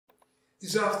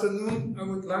This afternoon I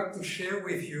would like to share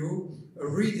with you a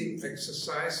reading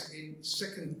exercise in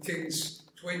 2 Kings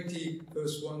 20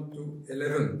 verse 1 to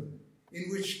 11, in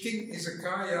which King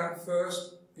Hezekiah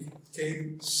first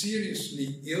became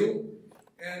seriously ill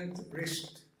and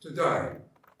risked to die.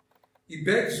 He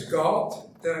begs God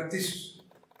that this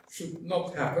should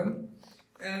not happen,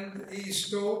 and he is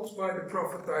told by the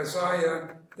prophet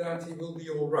Isaiah that he will be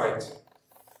all right.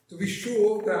 To be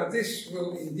sure that this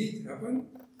will indeed happen,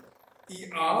 he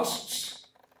asks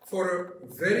for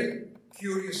a very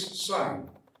curious sign.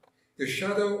 The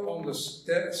shadow on the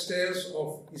stairs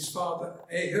of his father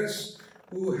Ahaz,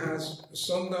 who has a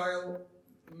sundial,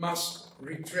 must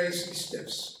retrace his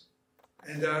steps.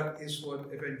 And that is what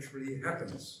eventually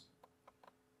happens.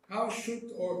 How should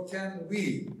or can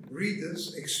we,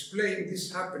 readers, explain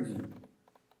this happening?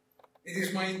 It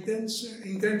is my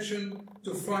intention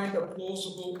to find a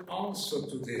plausible answer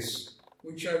to this,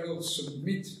 which I will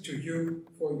submit to you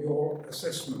for your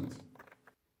assessment.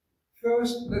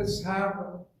 First, let's have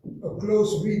a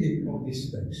close reading of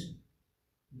this text.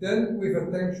 Then, with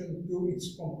attention to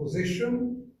its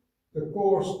composition, the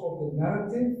course of the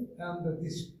narrative, and the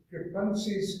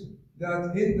discrepancies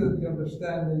that hinder the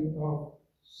understanding of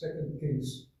 2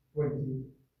 Kings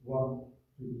 21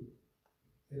 to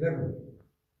 11.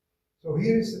 So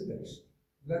here is the text.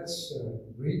 Let's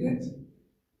read it.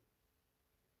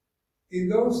 In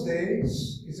those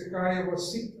days, Hezekiah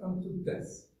was sick unto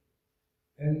death,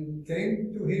 and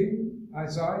came to him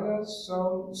Isaiah,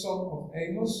 son of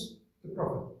Amos, the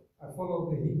prophet. I follow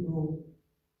the Hebrew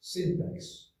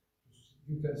syntax,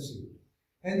 you can see.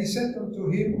 And he said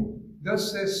unto him,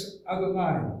 Thus says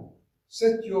Adonai,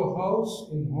 set your house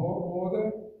in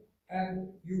order,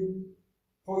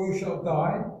 for you shall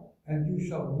die, and you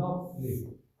shall not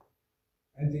live.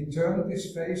 And he turned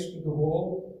his face to the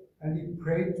wall, and he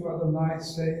prayed to Adonai,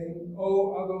 saying,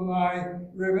 O Adonai,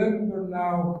 remember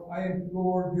now, I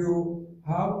implore you,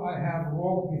 how I have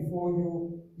walked before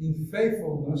you in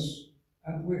faithfulness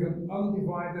and with an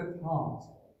undivided heart,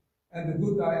 and the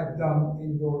good I have done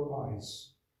in your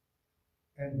eyes.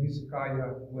 And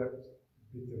Hezekiah wept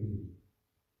bitterly.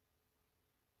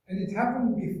 And it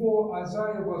happened before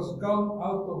Isaiah was gone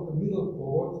out of the middle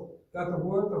court, that the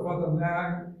word of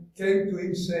Adonai came to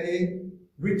him, saying,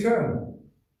 Return,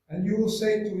 and you will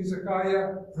say to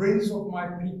Hezekiah, Prince of my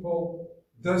people,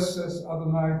 thus says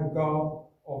Adonai, the God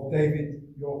of David,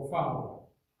 your father.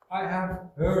 I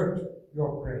have heard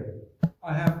your prayer.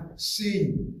 I have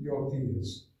seen your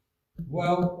tears.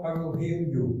 Well, I will heal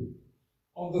you.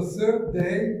 On the third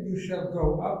day you shall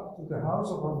go up to the house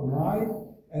of Adonai,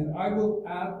 and I will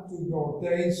add to your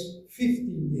days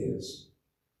 15 years.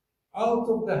 Out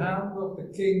of the hand of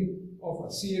the king of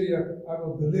Assyria I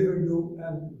will deliver you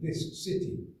and this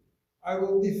city. I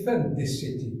will defend this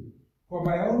city for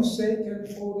my own sake and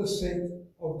for the sake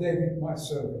of David my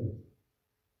servant.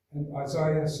 And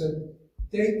Isaiah said,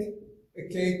 Take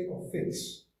a cake of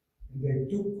figs. And they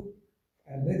took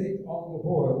and let it on the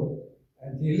boil,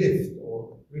 and he lived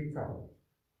or recovered.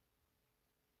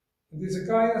 And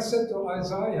Hezekiah said to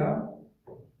Isaiah,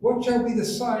 What shall be the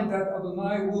sign that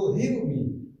Adonai will heal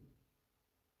me,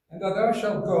 and that I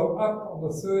shall go up on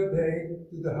the third day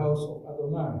to the house of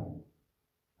Adonai?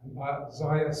 And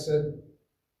Isaiah said,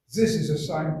 This is a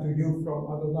sign to you from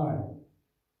Adonai,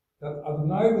 that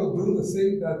Adonai will do the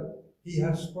thing that he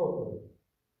has spoken.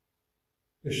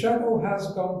 The shadow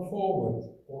has gone forward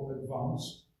or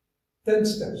advanced 10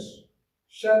 steps.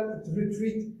 Shall it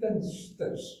retreat 10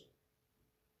 steps?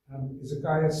 And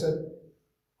Hezekiah said,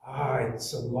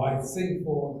 It's a light thing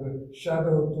for the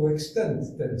shadow to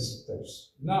extend 10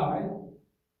 steps. 9,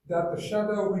 that the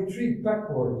shadow retreat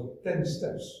backward 10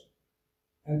 steps.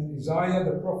 And Isaiah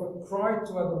the prophet cried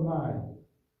to Adonai,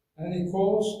 and he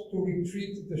caused to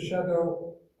retreat the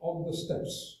shadow on the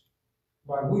steps,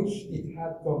 by which it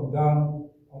had gone down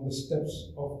on the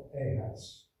steps of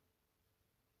Ahaz.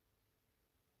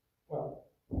 Well,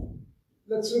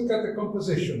 let's look at the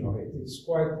composition of it. It's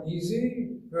quite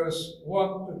easy. Verse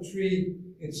 1 to 3,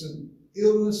 it's an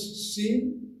illness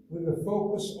scene with a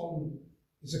focus on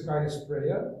Hezekiah's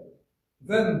prayer.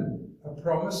 Then a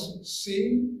promise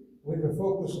scene with a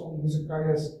focus on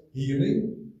Hezekiah's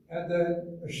healing. And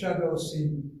then a shadow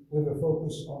scene with a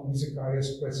focus on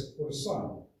Hezekiah's quest for a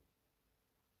sign.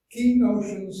 Key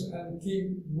notions and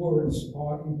key words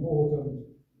are important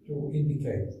to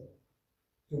indicate.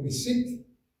 To be sick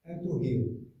and to heal.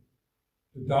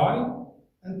 To die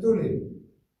and to live.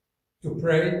 To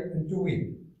pray and to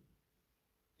weep.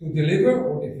 To deliver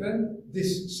or defend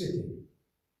this city.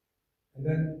 And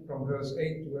then from verse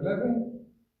 8 to 11,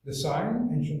 the sign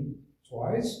mentioned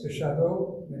twice, the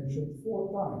shadow mentioned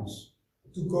 4 times.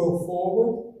 to go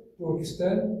forward, to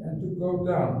extend, and to go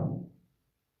down.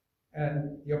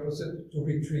 And the opposite, to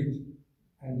retreat.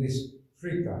 And this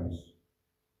 3 times.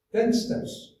 10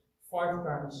 steps, 5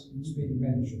 times it's being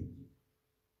mentioned.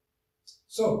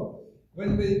 So,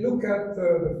 when we look at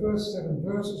the first 7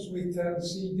 verses, we can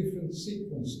see different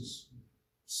sequences.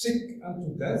 Sick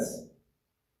unto death,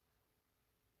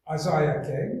 Isaiah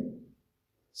came,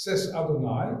 says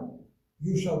Adonai,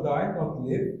 you shall die, not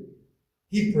live.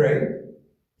 He prayed,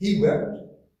 he wept,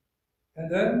 and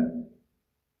then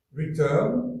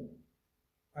return.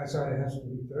 Isaiah has to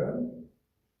return.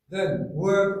 Then,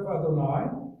 word of Adonai,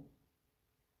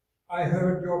 I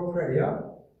heard your prayer,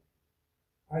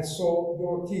 I saw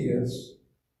your tears,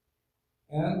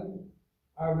 and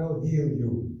I will heal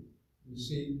you. You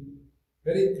see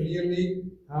very clearly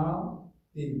how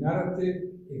the narrative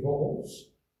evolves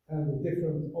and the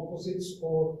different opposites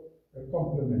or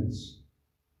complements.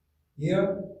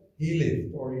 Here, he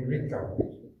lived or he recovered.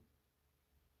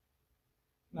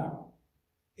 Now,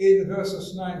 in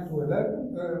verses 8 to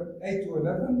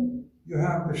 11, you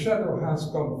have the shadow has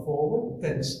gone forward,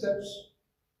 10 steps.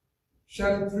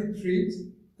 Shall it retreat,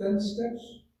 10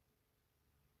 steps?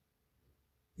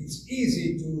 It's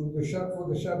easy for the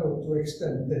shadow to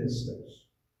extend 10 steps.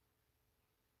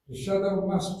 The shadow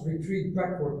must retreat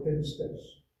backward 10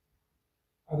 steps.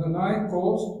 Adonai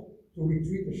caused to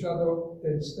retreat the shadow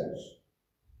 10 steps,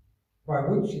 by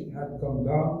which it had gone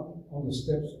down on the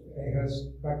steps of Ahaz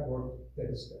backward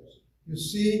 10 steps. You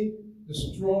see the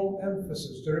strong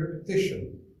emphasis, the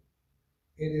repetition.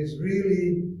 It is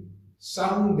really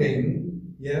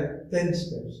sounding, 10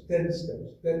 steps, 10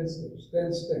 steps, 10 steps,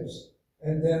 10 steps.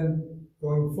 And then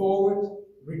going forward,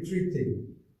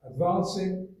 retreating,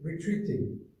 advancing,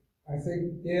 retreating. I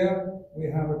think there we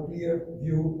have a clear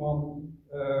view on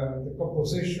the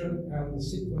composition and the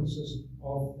sequences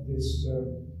of this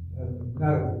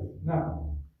narrative.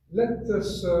 Now, let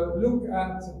us look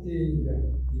at the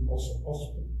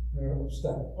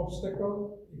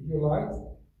obstacle, if you like,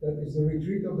 that is the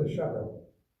retreat of the shadow.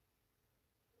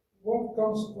 What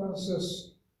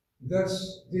consequences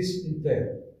does this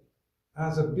entail?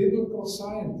 As a biblical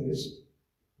scientist,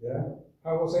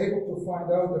 I was able to find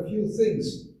out a few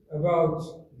things about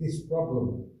this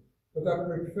problem, but I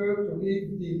prefer to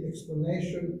leave the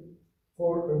explanation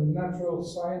for a natural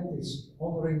scientist,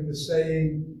 honoring the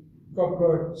saying,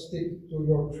 "Cobbler, stick to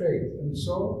your trade." And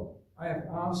so I have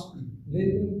asked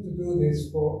Lyndon to do this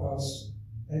for us,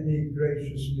 and he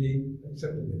graciously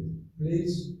accepted it.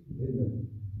 Please, Lyndon.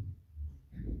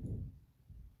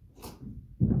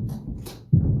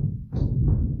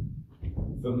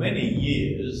 For many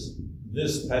years,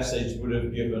 this passage would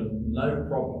have given no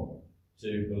problem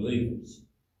to believers.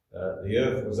 The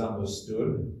earth was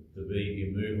understood to be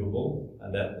immovable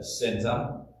and at the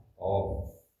centre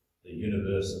of the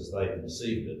universe as they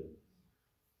conceived it.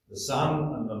 The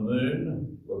sun and the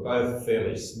moon were both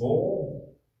fairly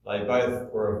small. They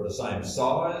both were of the same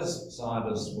size.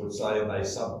 Scientists would say they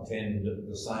subtend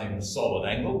the same solid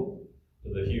angle to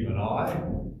the human eye.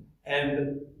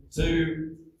 And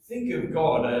to think of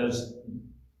God as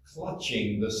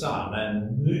clutching the sun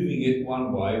and moving it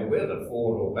one way, whether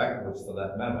forward or backwards for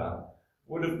that matter,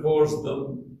 would have caused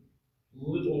them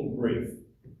little grief,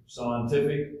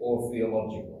 scientific or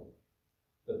theological.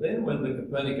 But then when the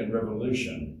Copernican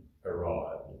revolution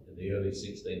arrived in the early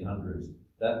 1600s,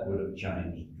 that would have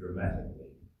changed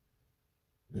dramatically.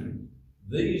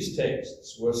 These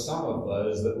texts were some of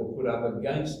those that were put up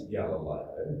against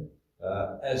Galileo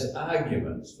as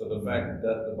arguments for the fact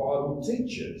that the Bible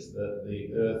teaches that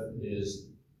the earth is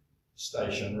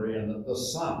stationary and that the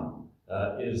sun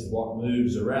is what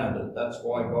moves around it. That's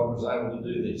why God was able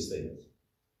to do these things.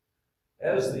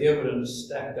 As the evidence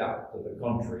stacked up to the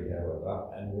contrary,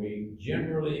 however, and we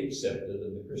generally accepted,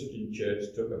 and the Christian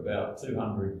church took about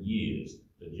 200 years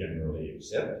to generally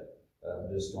accept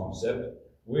this concept,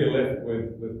 we're left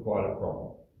with quite a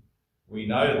problem. We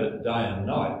know that day and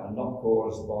night are not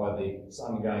caused by the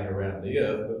sun going around the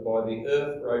earth, but by the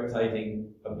earth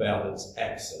rotating about its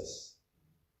axis.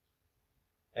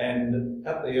 And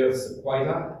at the Earth's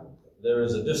equator, there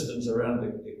is a distance around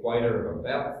the equator of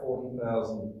about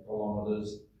 40,000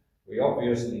 kilometres. We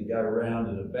obviously go around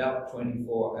in about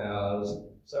 24 hours.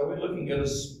 So we're looking at a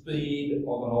speed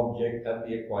of an object at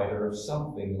the equator of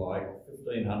something like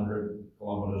 1,500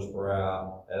 kilometres per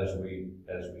hour as we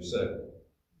circle.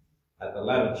 At the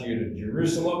latitude of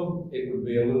Jerusalem, it would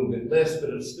be a little bit less, but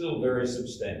it's still very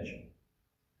substantial.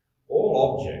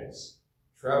 All objects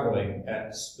travelling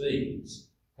at speeds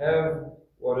have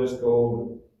what is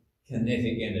called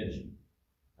kinetic energy.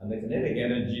 And the kinetic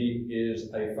energy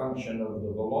is a function of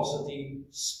the velocity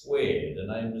squared,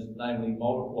 namely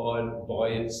multiplied by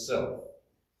itself,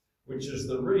 which is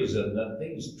the reason that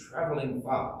things travelling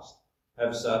fast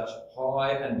have such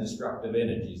high and destructive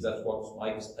energies. That's what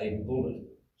makes a bullet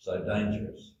so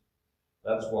dangerous.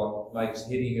 That's what makes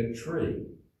hitting a tree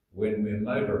when we're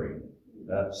motoring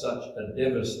such a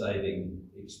devastating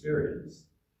experience,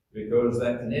 because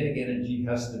that kinetic energy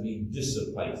has to be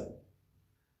dissipated.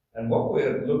 And what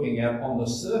we're looking at on the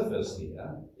surface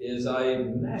here is a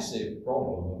massive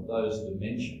problem of those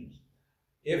dimensions.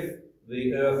 If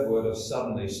the Earth were to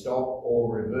suddenly stop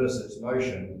or reverse its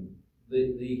motion,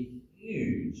 the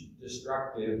huge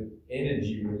destructive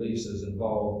energy releases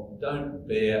involved don't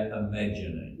bear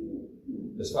imagining.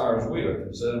 As far as we are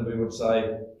concerned, we would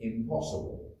say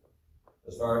impossible.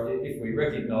 As far as if we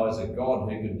recognise a God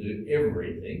who can do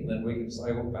everything, then we can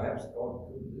say, well, perhaps God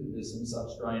could do this in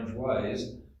such strange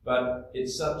ways. But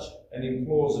it's such an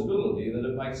implausibility that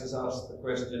it makes us ask the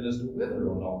question as to whether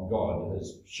or not God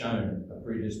has shown a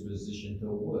predisposition to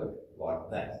work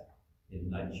like that in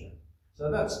nature.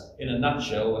 So that's, in a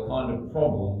nutshell, the kind of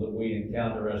problem that we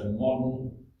encounter as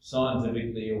modern,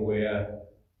 scientifically aware,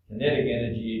 kinetic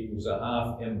energy equals a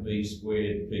half mv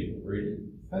squared people. Really?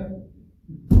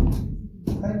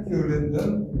 Thank you,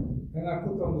 Lyndon. And I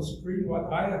put on the screen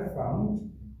what I have found.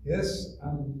 Yes,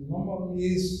 and normally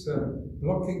is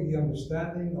blocking the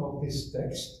understanding of this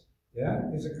text. Yeah,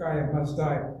 Hezekiah must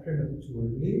die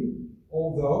prematurely,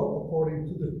 although, according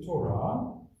to the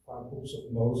Torah, 5 books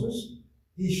of Moses,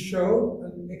 he showed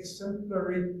an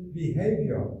exemplary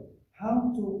behavior.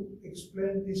 How to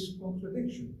explain this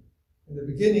contradiction? In the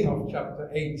beginning of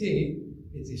chapter 18,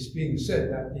 it is being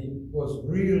said that he was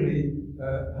really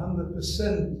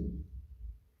 100%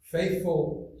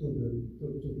 faithful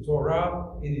to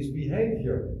Torah in his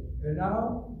behavior. And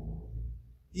now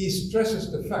he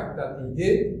stresses the fact that he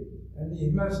did, and he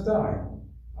must die.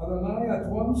 Adonai at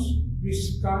once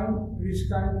resigned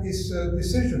his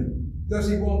decision. Does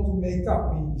he want to make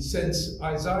up? He sends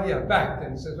Isaiah back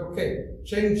and says, okay,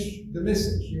 change the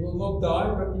message. He will not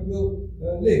die, but he will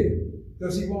live.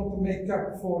 Does he want to make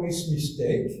up for his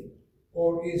mistake?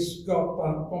 Or is God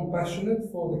compassionate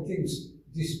for the king's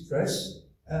distress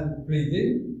and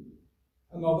pleading?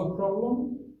 Another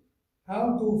problem.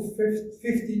 How do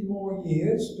 15 more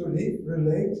years to live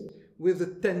relate with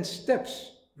the 10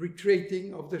 steps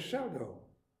retreating of the shadow?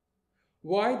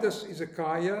 Why does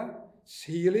Hezekiah's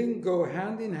healing go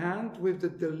hand in hand with the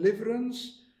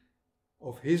deliverance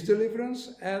of his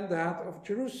deliverance and that of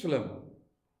Jerusalem?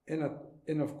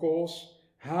 And of course,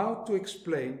 how to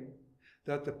explain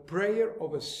that the prayer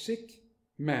of a sick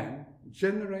man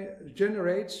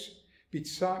generates,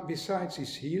 besides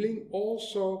his healing,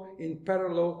 also in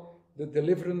parallel the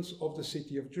deliverance of the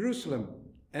city of Jerusalem?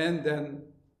 And then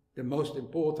the most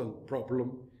important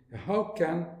problem, how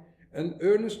can an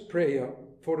earnest prayer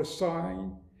for a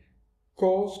sign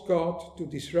cause God to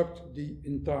disrupt the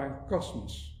entire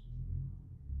cosmos?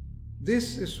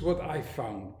 This is what I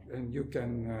found, and you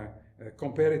can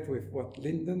compare it with what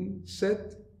Lyndon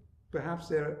said. Perhaps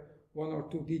there are 1 or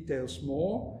 2 details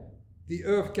more. The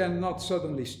earth cannot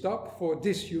suddenly stop. For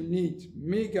this you need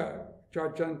mega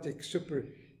gigantic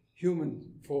superhuman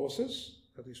forces.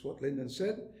 That is what Lyndon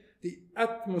said. The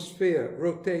atmosphere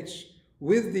rotates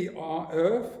with the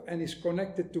earth and is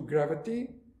connected to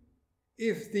gravity.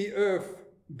 If the earth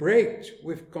braked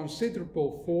with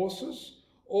considerable forces,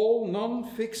 all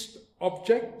non-fixed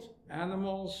objects,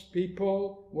 animals,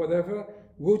 people, whatever,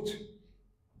 would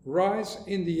rise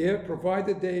in the air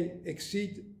provided they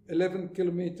exceed 11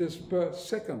 kilometers per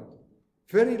second.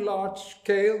 Very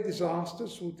large-scale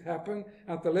disasters would happen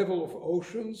at the level of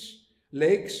oceans,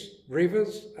 lakes,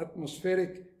 rivers,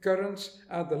 atmospheric currents,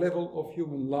 at the level of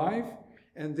human life.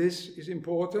 And this is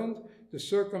important. The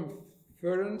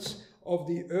circumference of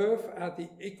the Earth at the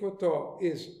equator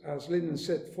is, as Lyndon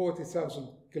said, 40,000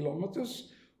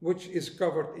 kilometers, which is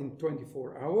covered in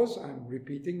 24 hours. I'm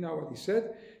repeating now what he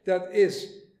said. That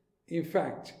is, in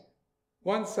fact,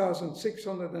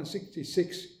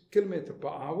 1,666 kilometers per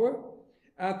hour.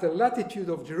 At the latitude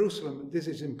of Jerusalem, this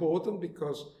is important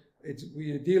because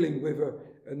we are dealing with a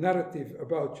narrative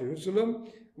about Jerusalem,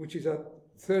 which is at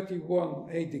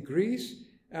 31.8 degrees,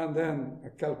 and then a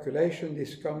calculation,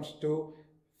 this comes to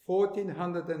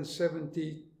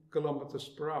 1,470 kilometers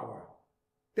per hour.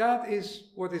 That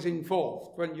is what is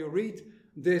involved when you read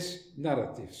this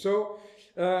narrative. So,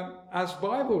 as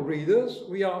Bible readers,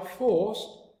 we are forced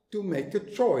to make a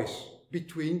choice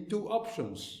between 2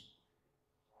 options.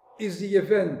 Is the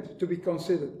event to be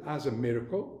considered as a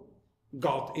miracle?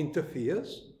 God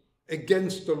interferes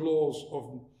against the laws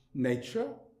of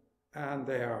nature, and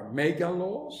they are mega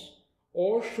laws,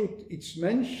 or should its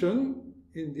mention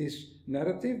in this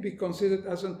narrative be considered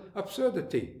as an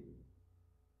absurdity?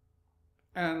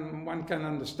 And one can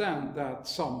understand that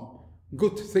some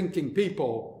good-thinking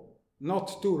people,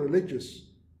 not too religious,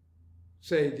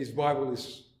 say this Bible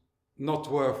is not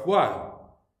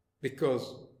worthwhile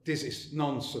because this is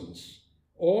nonsense.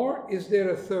 Or is there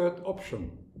a third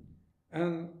option?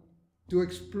 And to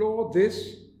explore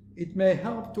this, it may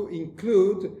help to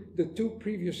include the two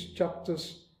previous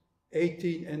chapters,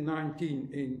 18 and 19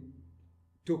 in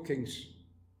 2 Kings.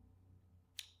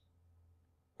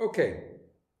 Okay,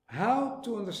 how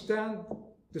to understand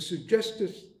the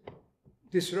suggested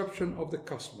disruption of the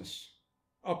cosmos?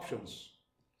 Options.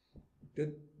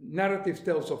 The narrative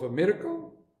tells of a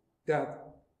miracle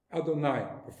that Adonai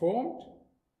performed.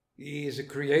 He is a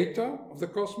creator of the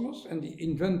cosmos and the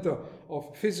inventor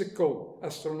of physical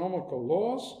astronomical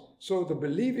laws, so the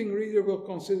believing reader will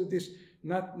consider this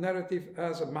narrative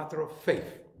as a matter of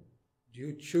faith. Do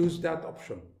you choose that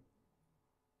option?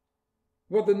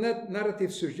 What the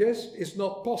narrative suggests is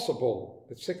not possible,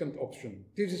 the second option.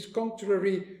 This is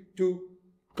contrary to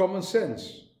common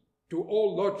sense, to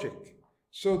all logic.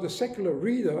 So the secular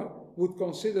reader would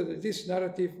consider this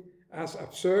narrative as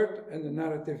absurd, and the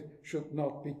narrative should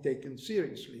not be taken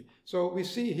seriously. So we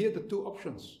see here the two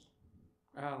options.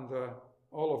 And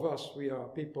all of us, we are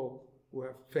people who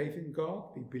have faith in God,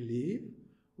 we believe,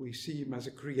 we see Him as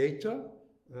a creator,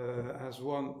 as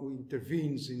one who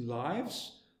intervenes in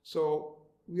lives. So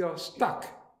we are stuck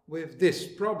with this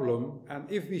problem,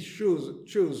 and if we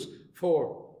choose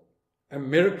for a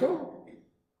miracle,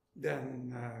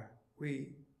 then we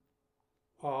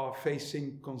are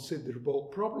facing considerable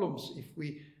problems if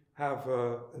we have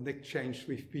an exchange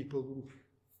with people who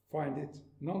find it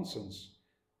nonsense.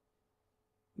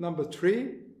 Number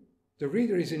 3, the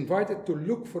reader is invited to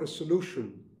look for a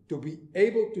solution, to be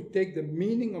able to take the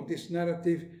meaning of this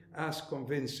narrative as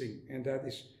convincing, and that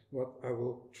is what I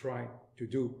will try to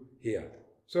do here.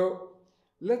 So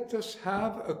let us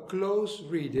have a close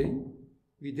reading.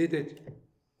 We did it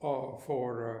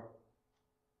for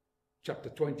chapter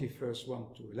 20, verse 1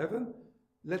 to 11.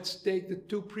 Let's take the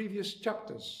two previous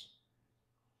chapters.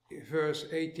 Chapter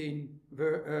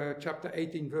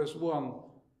 18, verse 1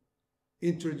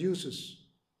 introduces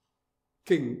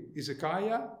King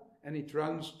Hezekiah, and it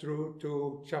runs through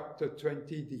to chapter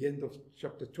 20, the end of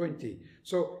chapter 20.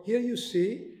 So here you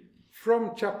see,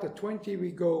 from chapter 20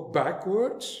 we go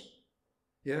backwards,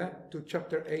 to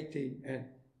chapter 18 and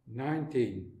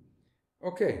 19.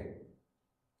 Okay.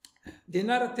 The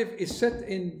narrative is set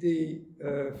in the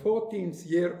 14th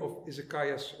year of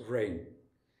Hezekiah's reign.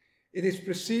 It is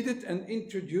preceded and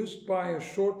introduced by a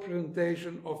short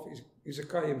presentation of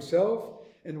Hezekiah himself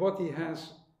and what he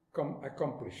has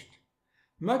accomplished.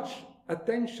 Much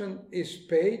attention is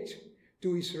paid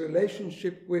to his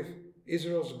relationship with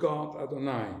Israel's God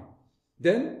Adonai.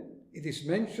 Then it is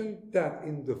mentioned that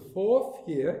in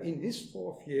his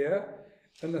fourth year,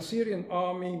 an Assyrian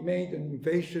army made an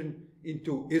invasion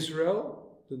into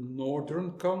Israel, the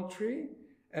northern country,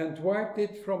 and wiped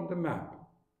it from the map.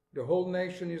 The whole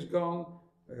nation is gone,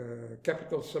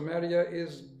 capital Samaria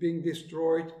is being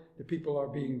destroyed, the people are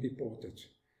being deported.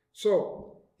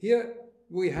 So here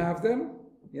we have them,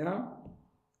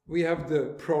 we have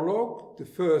the prologue, the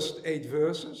first 8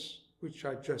 verses, which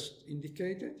I just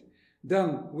indicated.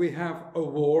 Then we have a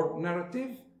war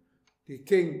narrative, the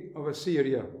king of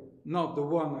Assyria, not the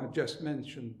one I just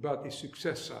mentioned, but his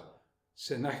successor,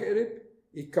 Sennacherib.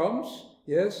 He comes,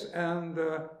 and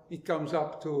he comes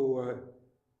up to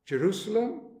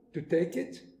Jerusalem to take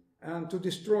it and to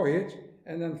destroy it,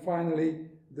 and then finally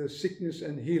the sickness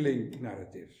and healing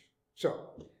narrative. So,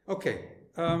 okay,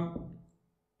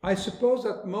 I suppose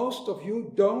that most of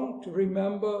you don't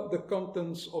remember the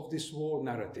contents of this war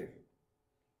narrative.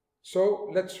 So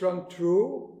let's run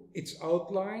through its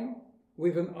outline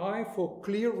with an eye for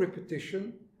clear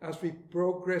repetition as we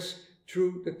progress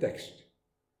through the text.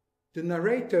 The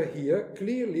narrator here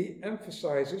clearly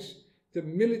emphasizes the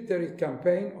military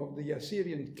campaign of the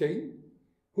Assyrian king,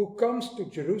 who comes to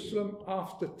Jerusalem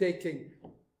after taking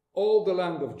all the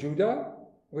land of Judah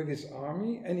with his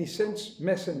army, and he sends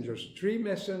messengers, 3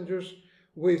 messengers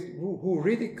who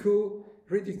ridicule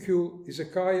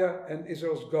Hezekiah and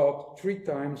Israel's God 3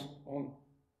 times on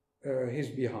his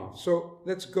behalf. So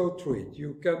let's go through it.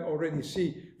 You can already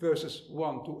see verses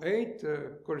 1 to 8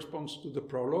 corresponds to the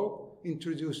prologue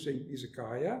introducing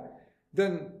Hezekiah.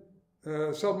 Then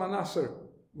Salmanassar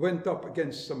went up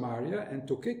against Samaria and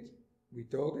took it, we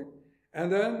told it.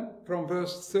 And then from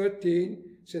verse 13,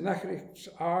 Sennacherib's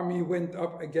army went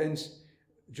up against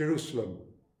Jerusalem.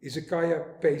 Hezekiah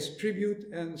pays tribute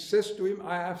and says to him,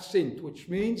 I have sinned, which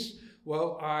means,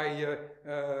 well, I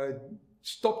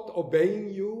stopped obeying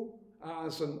you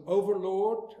as an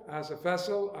overlord, as a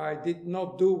vassal. I did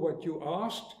not do what you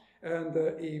asked. And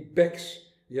he begs,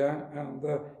 and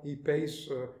he pays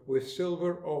with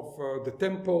silver of the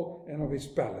temple and of his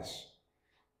palace.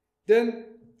 Then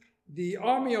the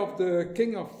army of the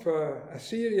king of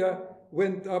Assyria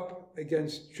went up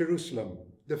against Jerusalem.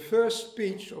 The first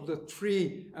speech of the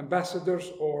 3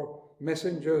 ambassadors or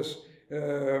messengers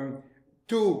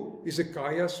to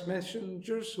Hezekiah's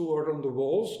messengers who are on the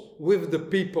walls with the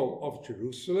people of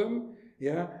Jerusalem,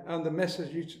 and the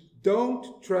message is,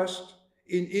 don't trust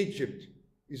in Egypt.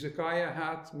 Hezekiah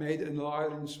had made an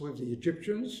alliance with the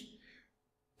Egyptians.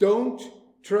 Don't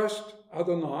trust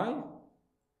Adonai,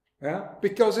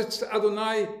 because it's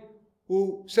Adonai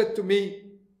who said to me,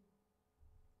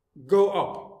 go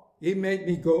up. He made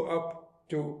me go up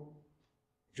to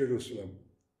Jerusalem.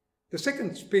 The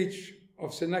second speech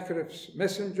of Sennacherib's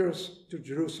messengers to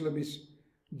Jerusalem is,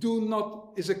 do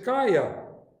not Hezekiah.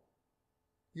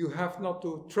 You have not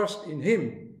to trust in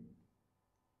him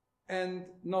and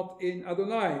not in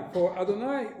Adonai, for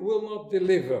Adonai will not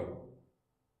deliver.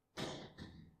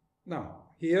 Now,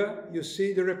 here you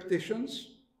see the repetitions.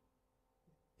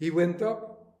 He went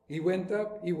up, he went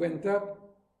up, he went up,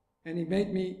 and he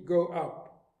made me go up.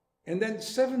 And then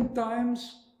 7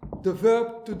 times the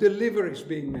verb to deliver is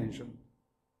being mentioned.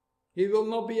 He will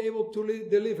not be able to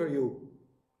deliver you.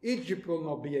 Egypt will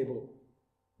not be able.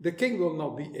 The king will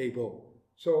not be able.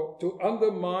 So to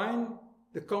undermine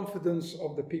the confidence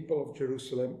of the people of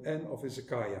Jerusalem and of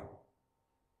Hezekiah.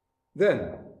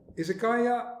 Then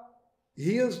Hezekiah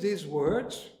hears these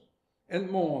words and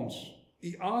mourns.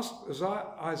 He asked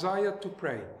Isaiah to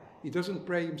pray. He doesn't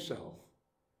pray himself.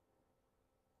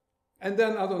 And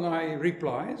then Adonai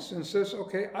replies and says,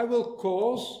 okay, I will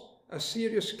cause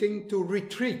Assyria's king to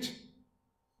retreat.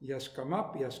 He has come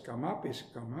up, he has come up, he has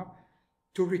come up,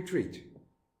 to retreat.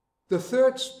 The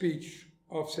third speech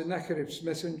of Sennacherib's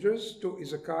messengers to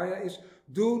Hezekiah is,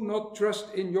 do not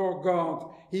trust in your God,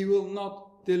 he will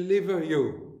not deliver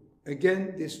you.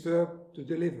 Again, this verb to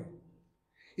deliver.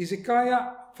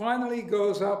 Hezekiah finally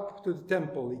goes up to the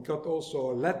temple. He got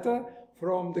also a letter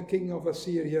from the king of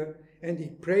Assyria, and he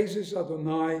praises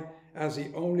Adonai as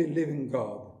the only living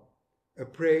God. A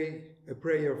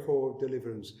prayer for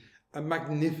deliverance. A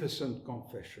magnificent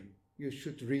confession. You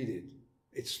should read it.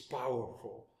 It's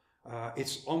powerful.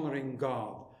 It's honoring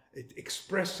God. It's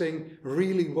expressing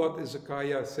really what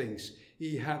Hezekiah thinks.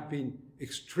 He had been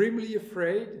extremely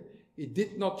afraid. He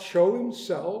did not show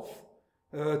himself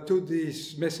to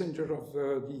this messenger of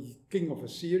the king of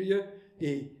Assyria.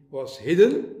 He was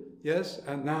hidden. Yes,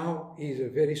 and now he's a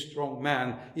very strong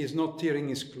man. He's not tearing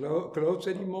his clothes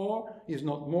anymore. He's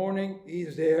not mourning.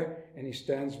 He's there and he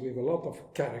stands with a lot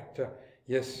of character,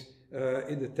 yes,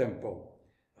 in the temple.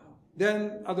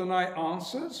 Then Adonai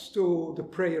answers to the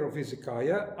prayer of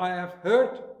Hezekiah, I have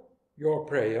heard your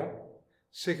prayer.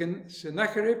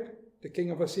 Sennacherib, the king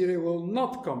of Assyria, will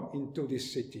not come into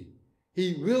this city.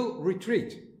 He will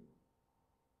retreat.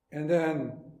 And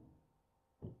then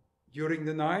during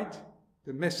the night,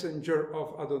 the messenger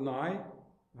of Adonai,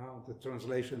 the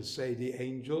translations say the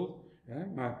angel,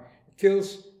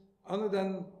 kills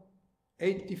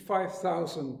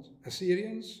 185,000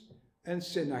 Assyrians, and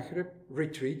Sennacherib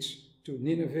retreats to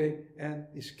Nineveh and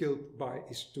is killed by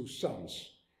his 2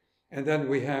 sons. And then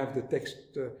we have the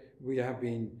text we have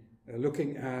been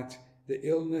looking at, the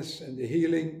illness and the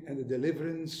healing and the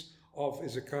deliverance of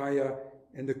Hezekiah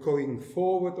and the going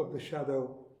forward of the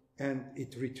shadow, and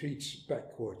it retreats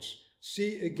backwards.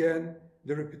 See again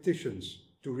the repetitions.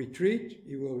 To retreat,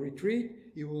 he will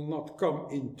retreat, he will not come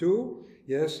into.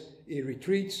 Yes, he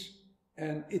retreats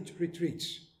and it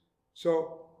retreats.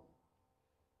 So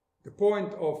the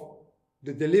point of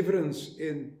the deliverance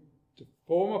in the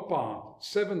former part,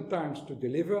 7 times to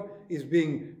deliver, is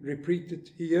being repeated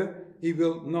here. He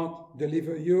will not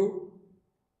deliver you.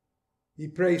 He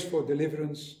prays for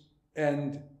deliverance,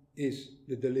 and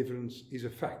the deliverance is a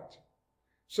fact.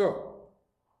 So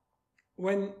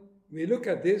when we look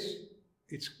at this,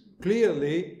 it's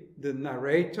clearly the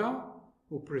narrator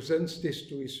who presents this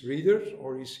to his readers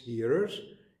or his hearers,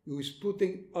 who is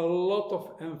putting a lot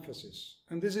of emphasis.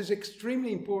 And this is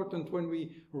extremely important when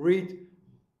we read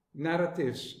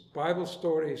narratives, Bible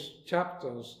stories,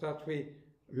 chapters, that we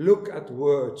look at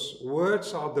words.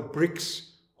 Words are the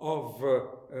bricks of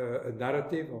a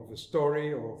narrative, of a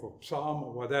story, or of a psalm,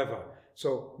 or whatever.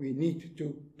 So we need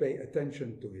to pay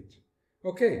attention to it.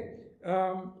 Okay.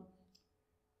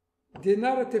 The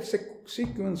narrative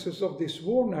sequences of this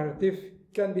war narrative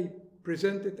can be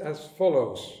present it as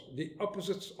follows. The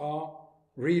opposites are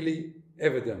really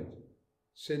evident.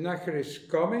 Sennacherib is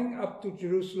coming up to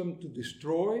Jerusalem to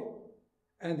destroy,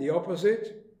 and the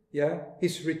opposite,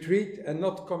 his retreat and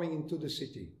not coming into the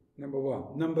city. Number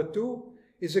one. Number two,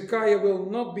 Hezekiah will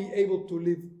not be able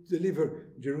to deliver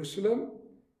Jerusalem.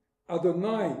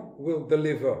 Adonai will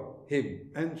deliver him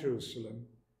and Jerusalem.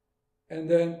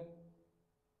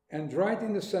 And right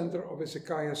in the center of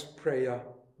Hezekiah's prayer,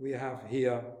 we have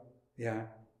here,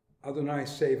 Adonai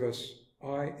save us,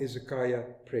 I, Hezekiah,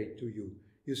 pray to you.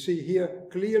 You see here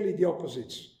clearly the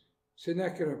opposites.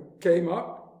 Sennacherib came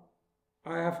up,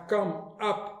 I have come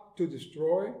up to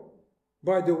destroy.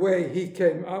 By the way he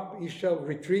came up, he shall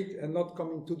retreat and not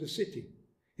come into the city.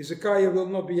 Hezekiah will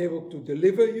not be able to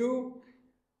deliver you.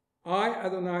 I,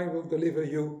 Adonai, will deliver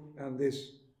you and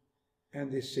this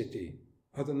city.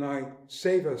 Adonai,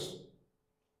 save us.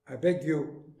 I beg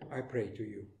you, I pray to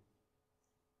you.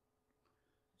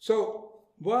 So,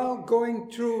 while going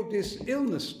through this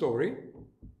illness story,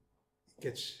 he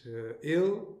gets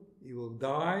ill, he will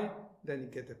die, then he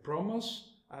gets a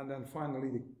promise, and then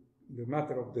finally the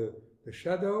matter of the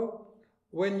shadow.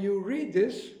 When you read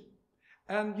this,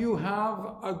 and you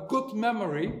have a good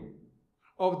memory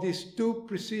of these two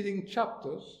preceding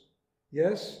chapters,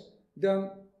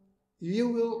 then you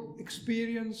will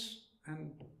experience,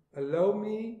 and allow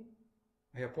me,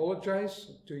 I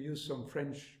apologize to use some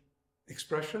French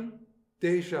expression,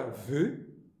 déjà vu.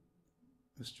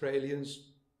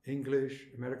 Australians, English,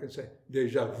 Americans say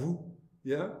déjà vu,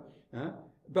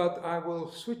 but I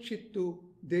will switch it to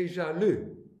déjà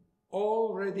lu,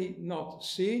 already not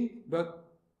seen, but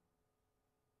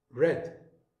read.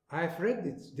 I've read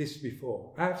this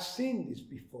before, I've seen this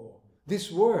before.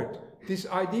 This word, this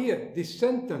idea, this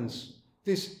sentence,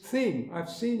 this thing, I've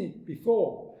seen it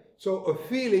before. So a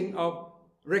feeling of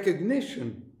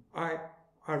recognition. I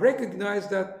recognize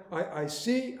that, I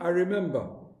see, I remember.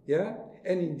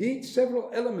 And indeed,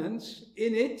 several elements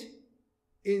in it,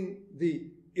 in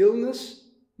the illness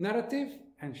narrative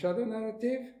and shadow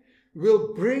narrative,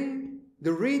 will bring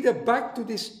the reader back to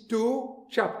these two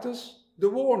chapters, the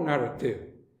war narrative.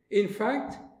 In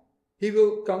fact, he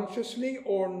will consciously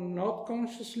or not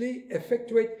consciously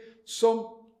effectuate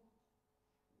some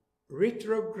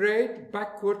retrograde,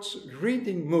 backwards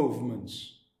reading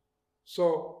movements.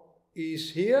 So he's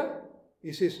here,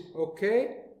 he says,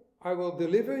 okay, I will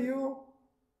deliver you,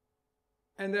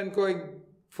 and then going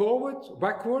forward,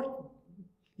 backward,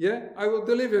 I will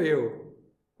deliver you.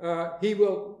 He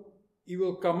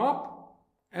will come up,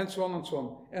 and so on and so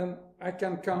on. And I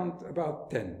can count about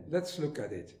 10. Let's look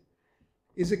at it.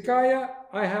 Hezekiah,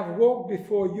 I have walked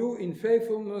before you in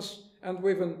faithfulness and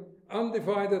with an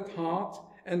undivided heart,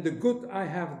 and the good I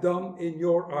have done in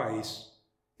your eyes,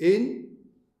 in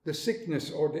the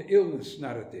sickness or the illness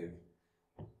narrative.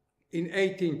 In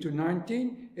 18 to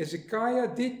 19,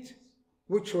 Hezekiah did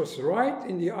which was right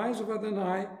in the eyes of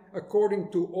Adonai, according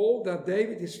to all that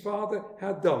David his father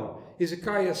had done.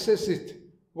 Hezekiah says it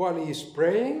while he is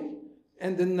praying,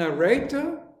 and the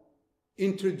narrator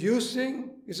introducing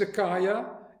Hezekiah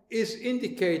is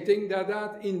indicating that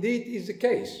that indeed is the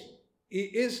case. He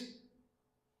is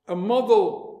a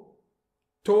model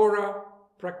Torah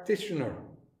practitioner,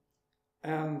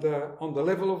 and on the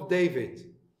level of David.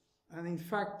 And in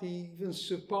fact, he even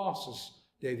surpasses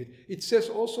David. It says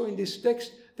also in this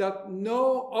text that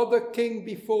no other king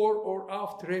before or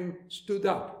after him stood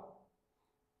up.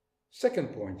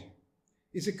 Second point,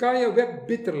 Hezekiah wept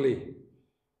bitterly.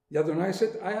 Adonai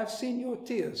said, I have seen your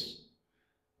tears.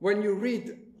 When you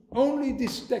read only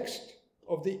this text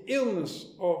of the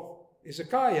illness of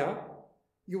Hezekiah,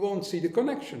 you won't see the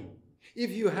connection.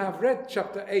 If you have read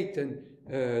chapter 8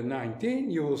 and 19,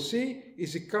 you will see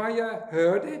Hezekiah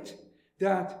heard it,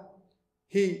 that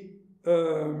he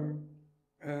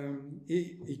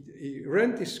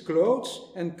rent his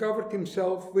clothes and covered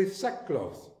himself with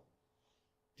sackcloth.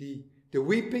 The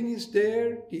weeping is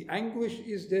there, the anguish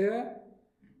is there.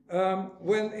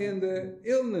 When in the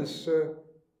illness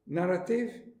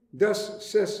narrative, thus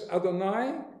says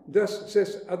Adonai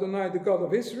the God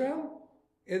of Israel,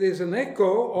 it is an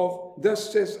echo of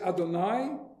thus says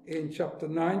Adonai in chapter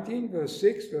 19, verse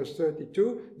 6, verse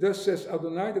 32, thus says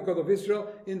Adonai the God of Israel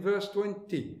in verse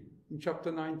 20, in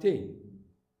chapter 19.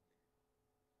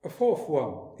 A fourth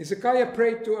one, Hezekiah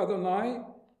prayed to Adonai,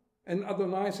 and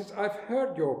Adonai says, I've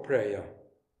heard your prayer.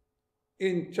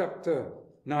 In chapter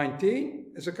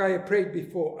 19, Hezekiah prayed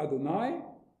before Adonai.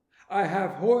 I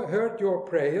have heard your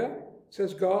prayer,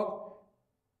 says God,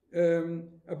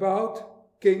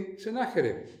 about King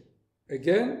Sennacherib.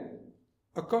 Again,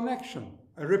 a connection,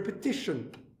 a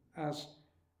repetition as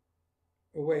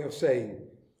a way of saying.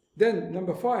 Then,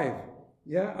 number 5,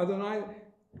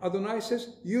 Adonai says,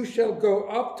 you shall go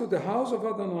up to the house of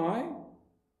Adonai.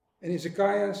 And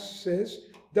Hezekiah says,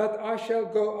 that I shall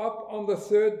go up on the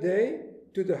 3rd day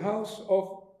to the house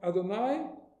of Adonai.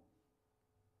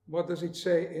 What does it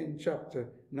say in chapter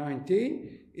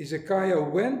 19? Hezekiah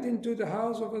went into the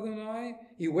house of Adonai.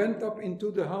 He went up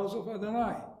into the house of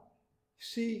Adonai.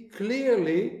 See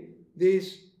clearly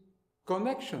these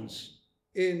connections.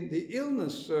 In the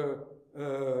illness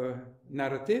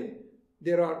narrative,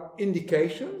 there are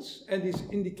indications, and these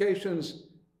indications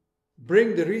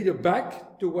bring the reader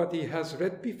back to what he has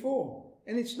read before.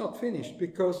 And it's not finished,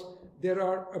 because there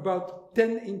are about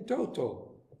 10 in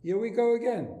total. Here we go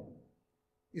again.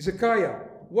 Hezekiah,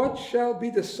 what shall be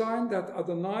the sign that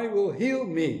Adonai will heal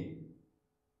me?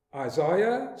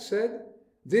 Isaiah said,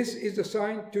 this is the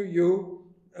sign to you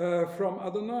from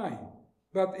Adonai.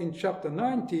 But in chapter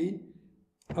 19,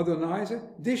 Adonai said,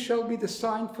 this shall be the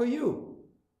sign for you.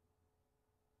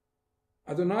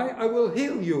 Adonai, I will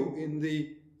heal you in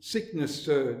the sickness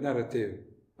narrative.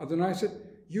 Adonai said,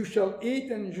 you shall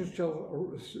eat and you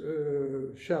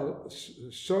shall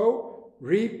sow,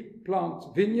 reap,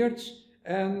 plant vineyards,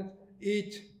 and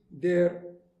eat their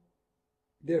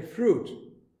fruit,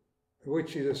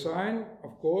 which is a sign,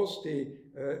 of course, the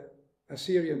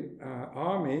Assyrian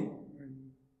army,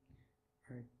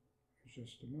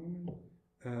 just a moment,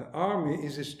 army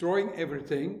is destroying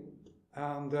everything,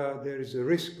 and there is a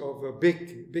risk of a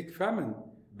big famine,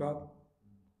 but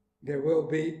there will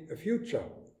be a future.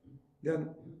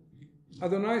 Then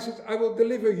Adonai says, I will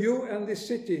deliver you and this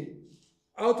city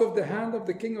out of the hand of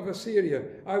the king of Assyria.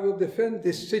 I will defend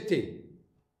this city.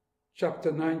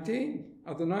 Chapter 19,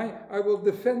 Adonai, I will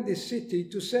defend this city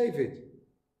to save it.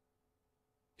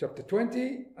 Chapter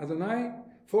 20, Adonai,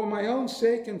 for my own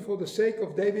sake and for the sake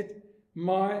of David,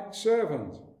 my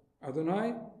servant.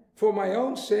 Adonai, for my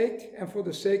own sake and for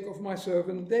the sake of my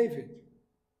servant David.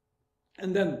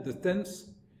 And then the 10th,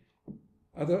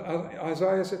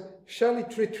 Isaiah said, shall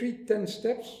it retreat 10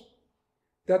 steps?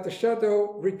 That the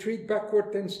shadow retreat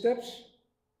backward 10 steps?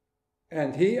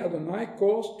 And he, Adonai,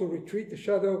 caused to retreat the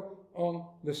shadow on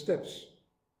the steps.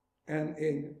 And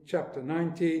in chapter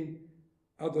 19,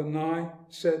 Adonai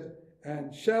said,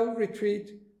 and shall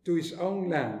retreat to his own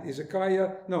land.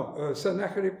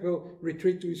 Sennacherib will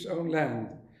retreat to his own land.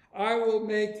 I will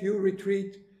make you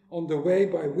retreat on the way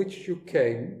by which you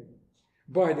came.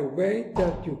 By the way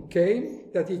that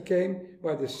he came,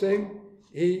 by the same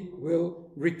he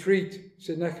will retreat.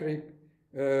 Sennacherib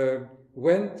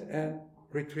went and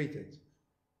retreated.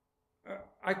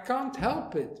 I can't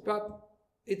help it, but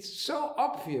it's so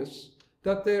obvious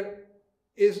that there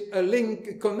is a link,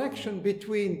 a connection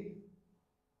between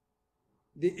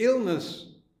the illness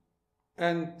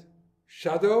and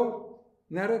shadow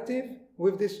narrative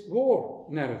with this war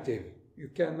narrative. You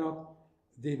cannot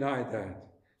deny that.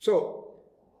 So,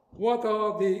 what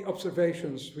are the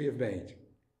observations we have made?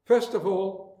 First of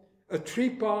all, a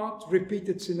 3-part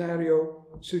repeated scenario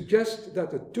suggests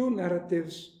that the two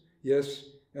narratives,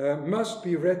 must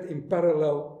be read in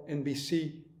parallel and be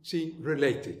seen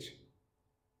related.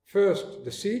 First,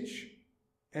 the siege,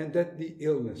 and then the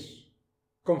illness.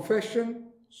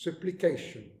 Confession,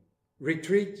 supplication,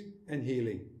 retreat, and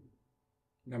healing.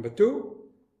 Number 2,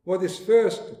 what is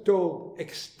first told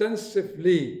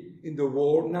extensively in the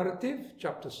war narrative,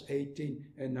 chapters 18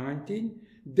 and 19,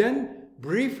 then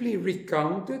briefly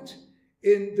recounted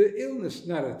in the illness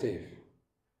narrative,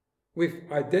 with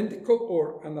identical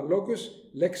or analogous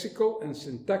lexical and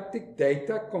syntactic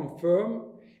data confirm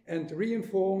and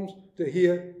reinforms the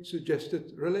here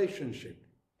suggested relationship.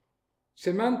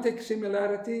 Semantic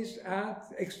similarities add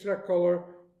extra color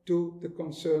to the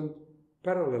concerned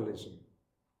parallelism.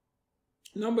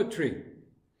 Number 3,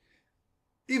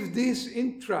 if this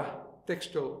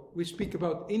intra-textual, we speak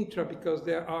about intra because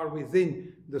they are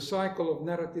within the cycle of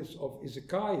narratives of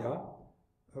Hezekiah,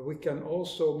 we can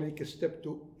also make a step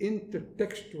to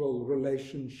intertextual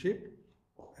relationship,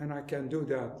 and I can do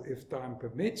that if time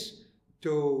permits,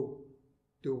 to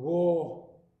the war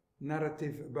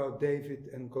narrative about David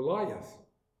and Goliath.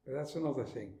 But that's another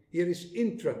thing. Here is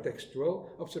intratextual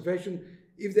observation.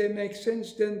 If they make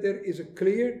sense, then there is a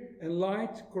clear and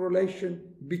light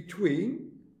correlation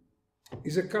between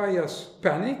Hezekiah's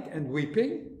panic and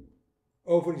weeping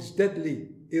over his deadly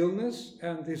illness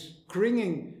and his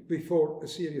cringing before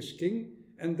Assyria's king,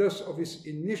 and thus of his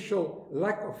initial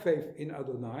lack of faith in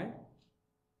Adonai,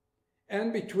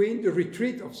 and between the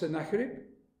retreat of Sennacherib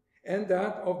and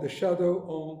that of the shadow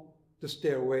on the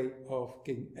stairway of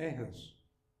King Ahaz.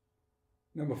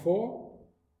 Number 4,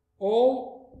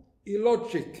 all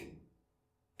illogic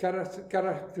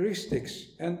characteristics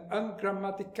and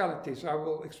ungrammaticalities, I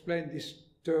will explain this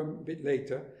term a bit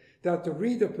later, that the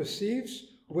reader perceives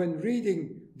when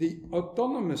reading the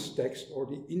autonomous text or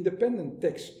the independent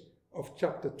text of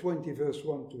chapter 20, verse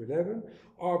 1 to 11,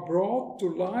 are brought to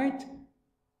light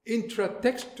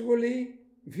intratextually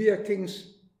via 2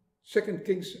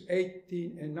 Kings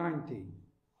 18 and 19.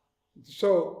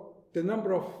 So the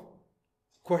number of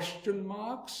question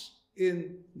marks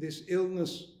in this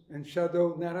illness and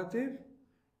shadow narrative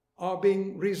are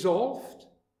being resolved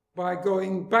by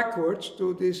going backwards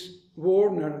to this war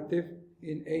narrative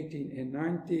in 18 and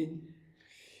 19.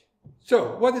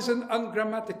 So, what is an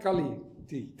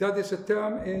ungrammaticality? That is a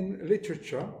term in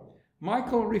literature.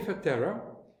 Michael Rivatera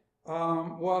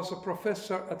was a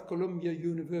professor at Columbia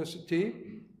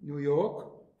University, New York,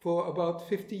 for about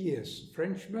 50 years.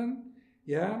 Frenchman,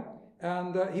 yeah,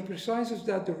 and he precises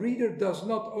that the reader does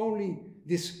not only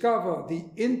discover the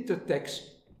intertext.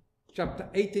 Chapter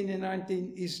 18 and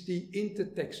 19 is the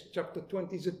intertext. Chapter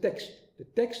 20 is the text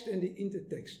and the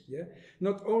intertext. Yeah,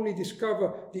 not only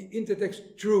discover the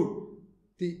intertext through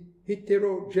the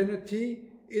heterogeneity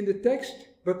in the text,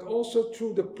 but also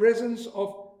through the presence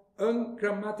of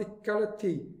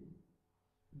ungrammaticality.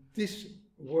 This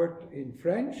word in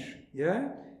French,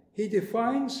 yeah, he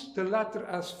defines the latter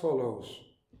as follows: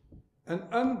 an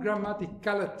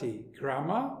ungrammaticality,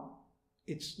 grammar.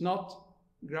 It's not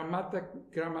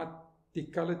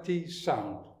grammaticality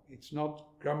sound. It's not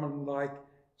grammar-like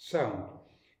sound.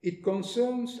 It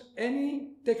concerns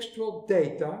any textual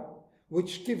data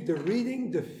which give the reading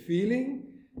the feeling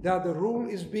that the rule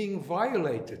is being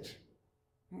violated.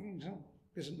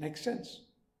 Doesn't make sense.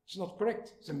 It's not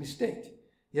correct. It's a mistake.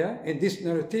 Yeah? In this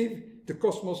narrative, the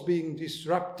cosmos being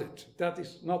disrupted. That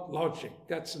is not logic.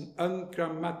 That's an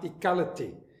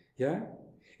ungrammaticality. Yeah?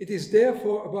 It is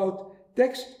therefore about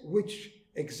text which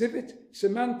exhibit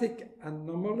semantic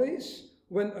anomalies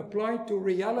when applied to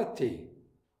reality.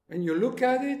 When you look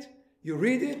at it, you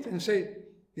read it and say,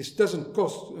 this doesn't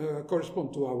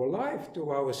correspond to our life,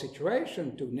 to our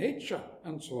situation, to nature,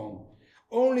 and so on.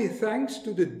 Only thanks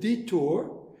to the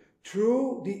detour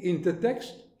through the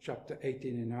intertext, chapter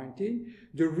 18 and 19,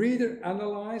 the reader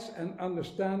analyze and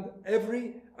understand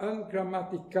every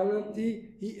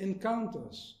ungrammaticality he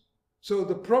encounters. So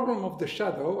the problem of the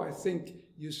shadow, I think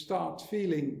you start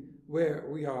feeling where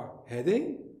we are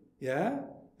heading. Yeah,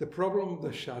 the problem of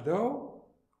the shadow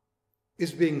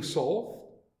is being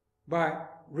solved by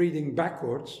reading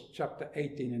backwards, chapter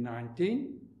 18 and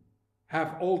 19,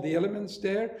 have all the elements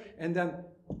there, and then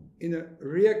in a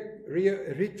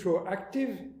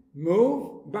retroactive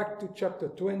move back to chapter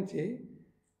 20.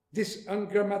 This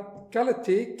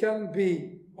ungrammaticality can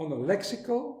be on a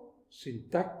lexical,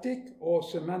 syntactic, or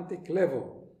semantic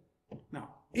level.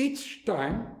 Now, each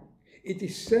time it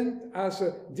is sent as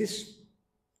a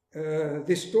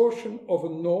distortion of a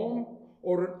norm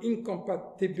or an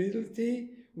incompatibility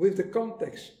with the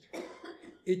context.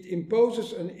 It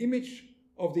imposes an image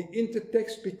of the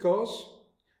intertext because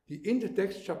the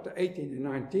intertext, chapter 18 and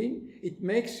 19, it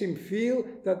makes him feel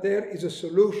that there is a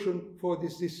solution for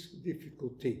this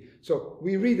difficulty. So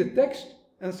we read the text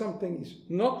and something is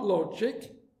not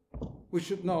logic. We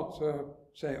should not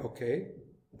say, okay,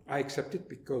 I accept it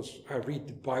because I read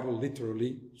the Bible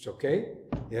literally. It's okay.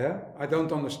 Yeah, I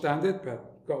don't understand it,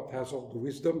 but God has all the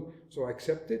wisdom, so I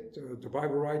accept it. The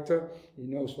Bible writer, he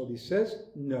knows what he says.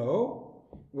 No,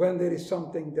 when there is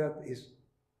something that is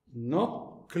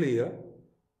not clear,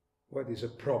 what is a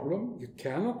problem, you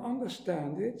cannot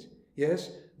understand it,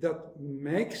 yes, that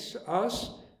makes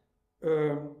us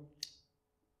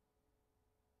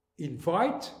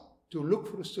invite to look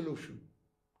for a solution.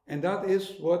 And that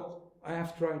is what I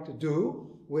have tried to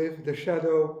do with the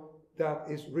shadow that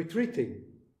is retreating,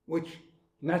 which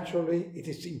naturally it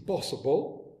is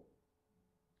impossible,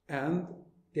 and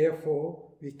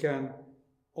therefore we can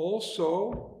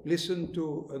also listen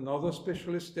to another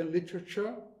specialist in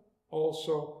literature,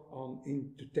 also on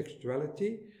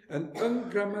intertextuality. An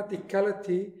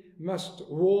ungrammaticality must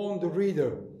warn the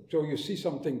reader. So you see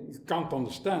something, you can't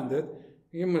understand it,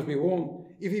 he must be warned.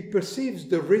 If he perceives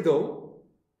the riddle,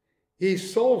 he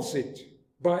solves it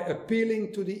by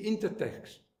appealing to the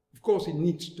intertext. Of course, he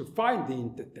needs to find the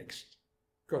intertext,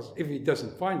 because if he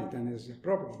doesn't find it, then there's a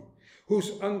problem.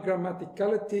 Whose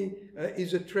ungrammaticality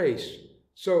is a trace.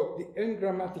 So the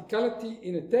ungrammaticality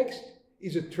in a text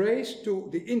is a trace to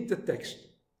the intertext.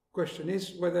 Question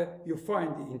is whether you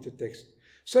find the intertext.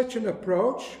 Such an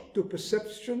approach to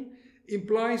perception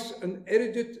implies an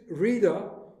erudite reader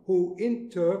who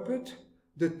interpret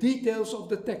the details of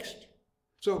the text.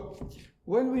 So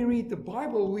when we read the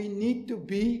Bible, we need to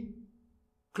be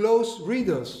close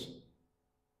readers.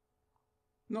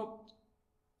 not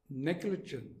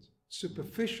negligent,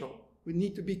 superficial. We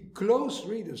need to be close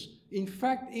readers. In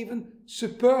fact, even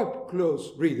superb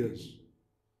close readers.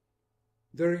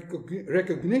 The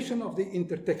recognition of the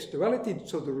intertextuality,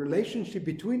 so the relationship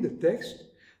between the text,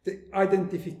 the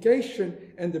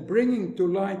identification and the bringing to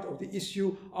light of the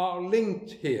issue are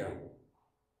linked here.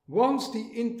 Once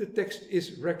the intertext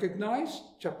is recognized,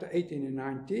 chapter 18 and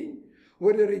 19,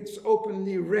 whether it's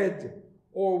openly read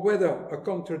or whether a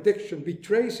contradiction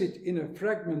betrays it in a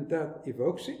fragment that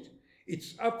evokes it,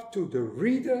 it's up to the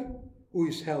reader who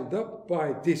is held up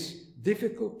by this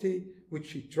difficulty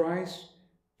which he tries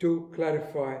to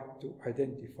clarify, to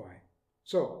identify.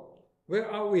 So, where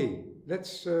are we?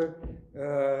 Let's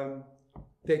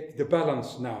take the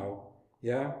balance now,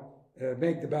 yeah?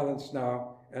 Make the balance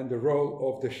now, and the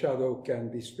role of the shadow can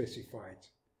be specified.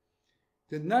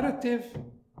 The narrative,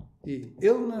 the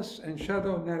illness and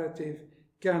shadow narrative,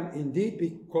 can indeed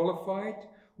be qualified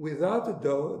without a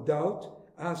doubt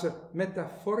as a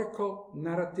metaphorical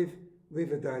narrative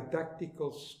with a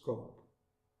didactical scope.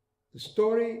 The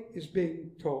story is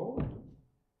being told,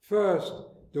 first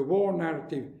the war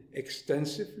narrative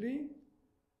extensively,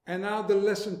 and now the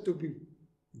lesson to be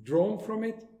drawn from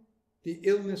it, the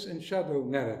illness and shadow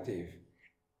narrative,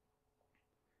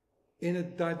 in a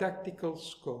didactical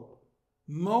scope.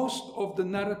 Most of the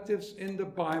narratives in the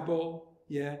Bible,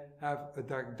 have a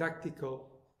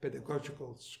didactical,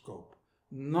 pedagogical scope,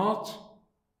 not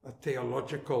a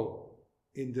theological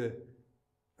in the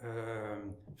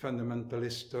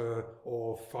fundamentalist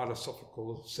or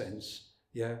philosophical sense,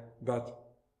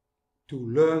 but to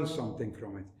learn something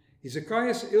from it.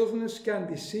 Hezekiah's illness can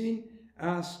be seen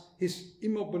as his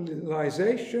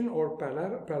immobilization or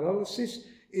paralysis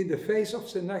in the face of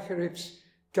Sennacherib's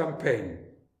campaign.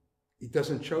 He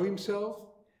doesn't show himself,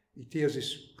 he tears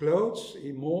his clothes,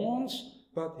 he mourns,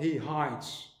 but he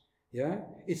hides.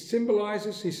 It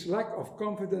symbolizes his lack of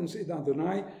confidence in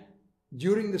Adonai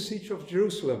during the siege of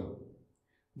Jerusalem.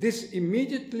 This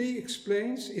immediately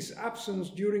explains his absence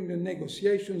during the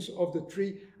negotiations of the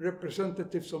three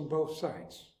representatives on both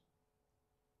sides.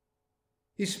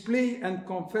 His plea and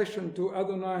confession to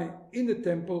Adonai in the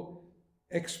temple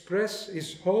express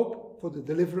his hope for the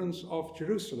deliverance of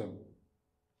Jerusalem.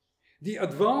 The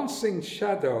advancing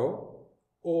shadow,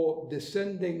 or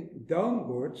descending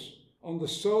downwards on the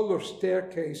solar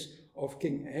staircase of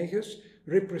King Ahaz,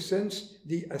 represents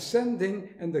the ascending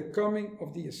and the coming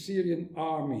of the Assyrian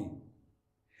army.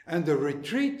 And the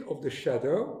retreat of the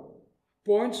shadow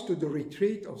points to the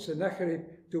retreat of Sennacherib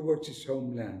towards his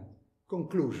homeland.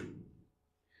 Conclusion.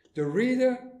 The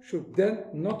reader should then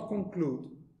not conclude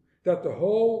that the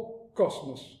whole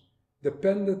cosmos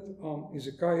depended on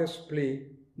Hezekiah's plea,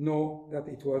 nor that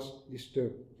it was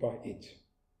disturbed by it.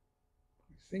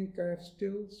 I think I have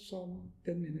still some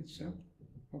 10 minutes,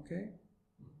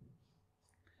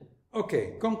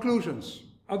 Okay, conclusions.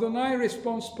 Adonai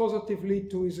responds positively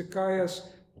to Hezekiah's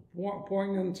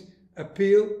poignant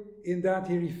appeal in that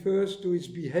he refers to his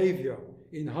behavior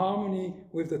in harmony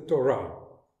with the Torah,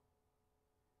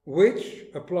 which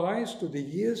applies to the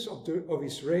years of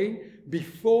his reign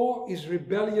before his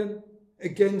rebellion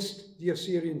against the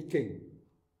Assyrian king,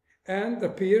 and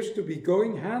appears to be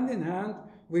going hand in hand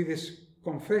with his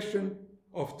confession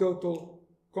of total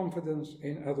confidence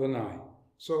in Adonai.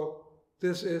 So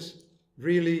this is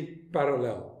really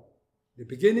parallel. The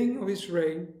beginning of his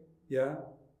reign,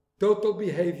 total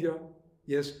behavior,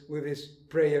 with his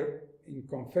prayer in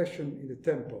confession in the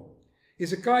temple.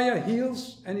 Hezekiah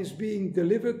heals and is being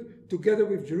delivered together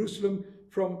with Jerusalem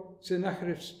from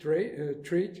Sennacherib's threat.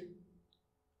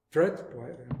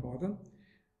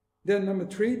 Then number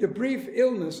 3, the brief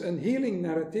illness and healing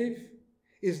narrative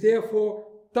is therefore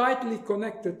tightly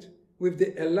connected with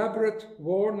the elaborate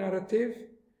war narrative.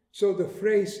 So the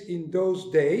phrase "in those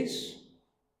days,"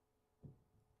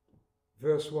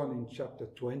 verse 1 in chapter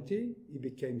 20, he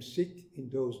became sick in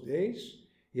those days,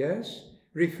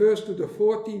 refers to the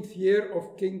 14th year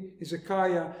of King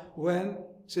Hezekiah, when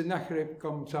Sennacherib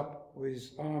comes up with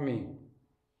his army.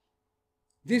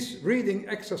 This reading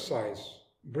exercise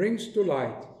brings to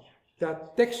light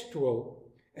that textual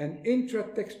and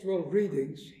intratextual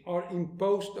readings are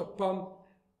imposed upon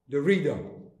the reader.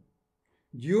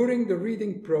 During the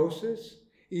reading process,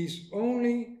 he is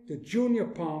only the junior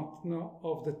partner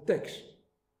of the text,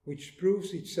 which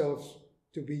proves itself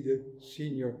to be the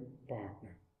senior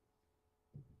partner.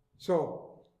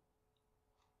 So,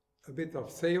 a bit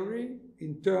of theory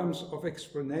in terms of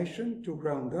explanation to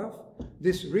round off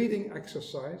this reading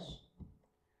exercise.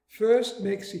 First,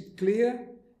 makes it clear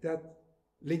that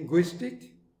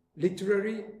linguistic,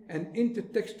 literary, and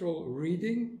intertextual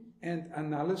reading and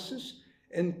analysis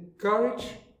encourage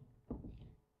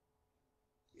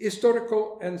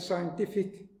historical and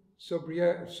scientific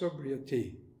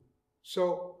sobriety.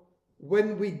 So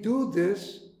when we do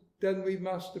this, then we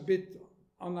must a bit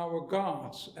on our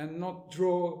guards and not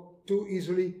draw too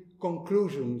easily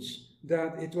conclusions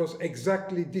that it was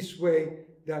exactly this way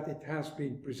that it has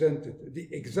been presented. The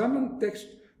examined text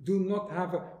do not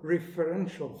have a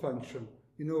referential function.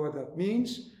 You know what that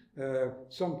means?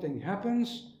 Something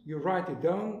happens, you write it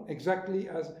down exactly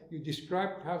as you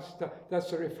described.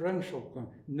 That's a referential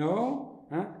function. No,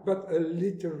 but a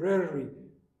literary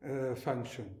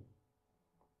function.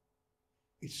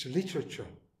 It's literature.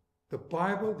 The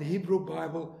Bible, the Hebrew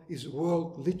Bible, is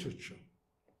world literature.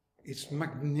 It's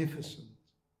magnificent.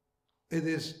 It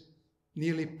is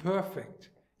nearly perfect.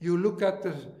 You look at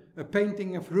a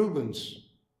painting of Rubens.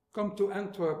 Come to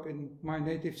Antwerp, in my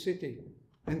native city,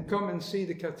 and come and see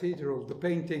the cathedral, the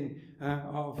painting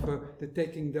of the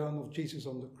taking down of Jesus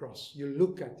on the cross. You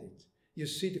look at it. You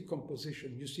see the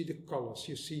composition. You see the colors.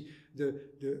 You see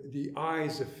the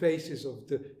eyes, the faces of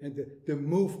the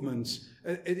movements.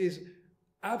 It is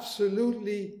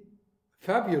absolutely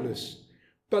fabulous.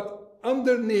 But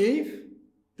underneath,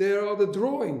 there are the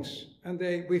drawings. And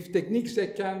with techniques, they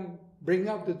can bring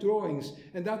out the drawings.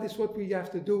 And that is what we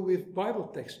have to do with Bible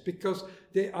texts, because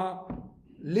they are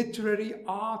literary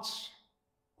arts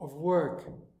of work.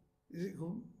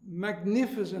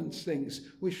 Magnificent things.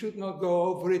 We should not go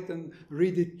over it and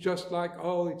read it just like,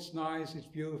 oh, it's nice, it's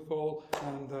beautiful,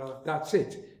 and that's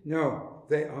it. No,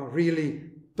 they are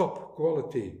really top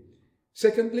quality.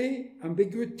 Secondly,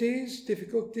 ambiguities,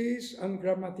 difficulties, and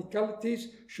grammaticalities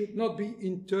should not be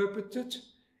interpreted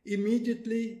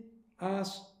immediately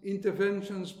as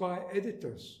interventions by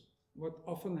editors. What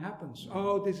often happens.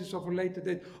 Oh, this is of a later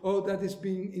date. Oh, that is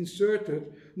being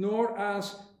inserted. Nor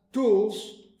as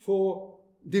tools for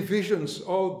divisions.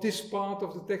 Oh, this part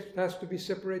of the text has to be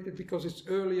separated because it's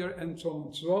earlier, and so on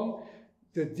and so on.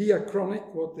 The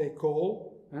diachronic, what they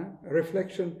call,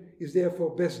 reflection, is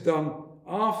therefore best done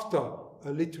after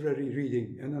a literary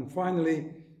reading. And then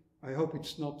finally, I hope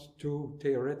it's not too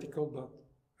theoretical, but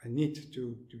I need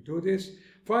to do this.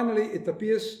 Finally, it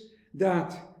appears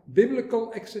that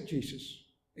biblical exegesis,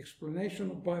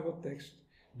 explanation of Bible text,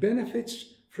 benefits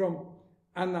from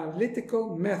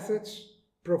analytical methods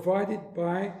provided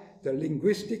by the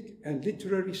linguistic and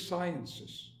literary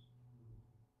sciences.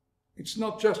 It's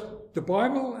not just the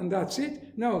Bible and that's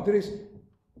it. No, there is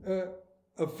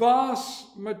a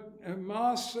vast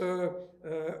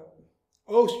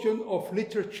ocean of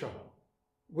literature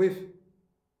with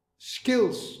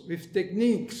skills, with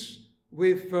techniques,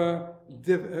 with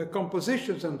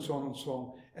compositions and so on and so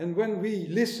on. And when we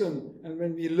listen and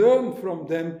when we learn from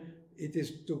them, it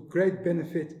is to great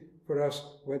benefit for us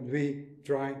when we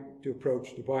try to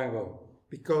approach the Bible,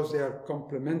 because they are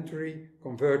complementary,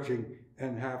 converging,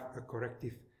 and have a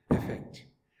corrective effect.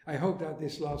 I hope that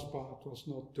this last part was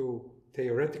not too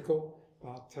theoretical,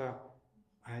 but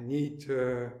I need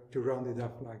to round it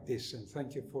up like this, and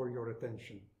thank you for your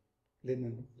attention.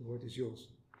 Lyndon, the word is yours.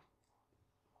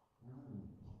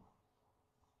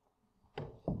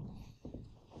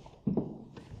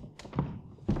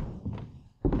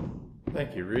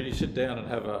 Thank you, Rudy. Sit down and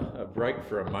have a break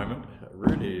for a moment.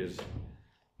 Rudy has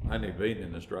only been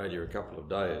in Australia a couple of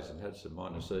days and had some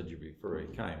minor surgery before he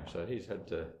came, so he's had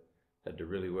to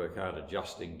really work hard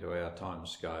adjusting to our time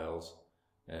scales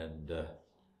and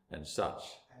such.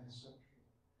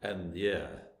 And yeah,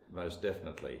 most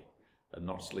definitely, and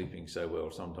not sleeping so well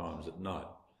sometimes at night.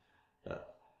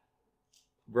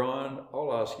 Brian,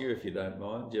 I'll ask you, if you don't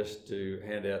mind, just to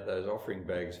hand out those offering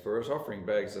bags for us. Offering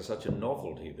bags are such a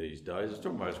novelty these days, it's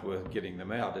almost worth getting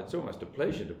them out. It's almost a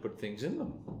pleasure to put things in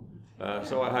them.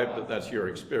 So I hope that that's your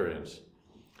experience.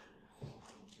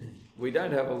 We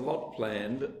don't have a lot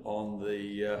planned on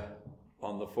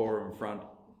the forum front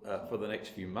for the next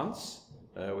few months.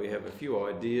 We have a few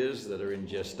ideas that are in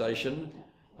gestation.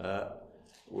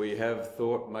 We have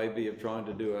thought maybe of trying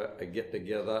to do a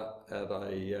get-together at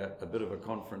a bit of a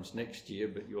conference next year,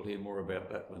 but you'll hear more about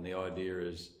that when the idea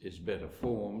is better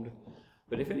formed.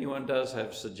 But if anyone does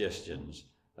have suggestions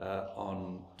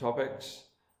on topics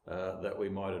that we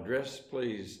might address,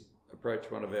 please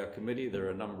approach one of our committee. There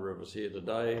are a number of us here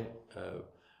today.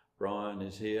 Brian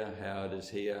is here, Howard is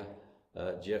here,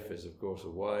 Jeff is of course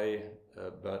away,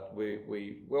 but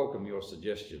we welcome your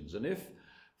suggestions. And if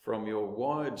from your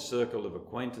wide circle of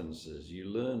acquaintances you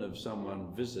learn of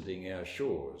someone visiting our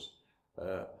shores,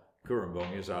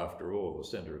 Cooranbong is after all the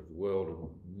centre of the world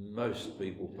and most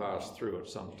people pass through at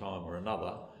some time or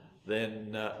another,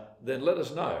 then let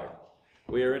us know.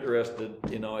 We are interested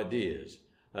in ideas.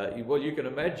 Well, you can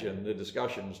imagine the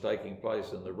discussions taking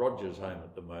place in the Rogers home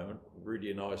at the moment.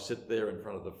 Rudy and I sit there in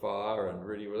front of the fire, and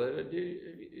Rudy will say, have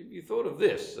you thought of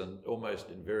this? And almost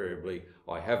invariably,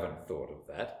 I haven't thought of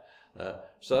that.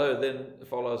 So then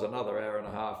follows another hour and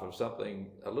a half of something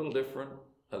a little different,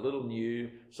 a little new,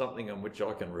 something on which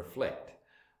I can reflect.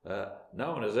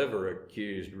 No one has ever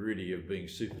accused Rudy of being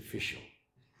superficial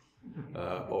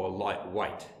or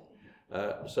lightweight.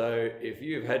 So if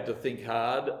you've had to think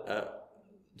hard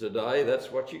today,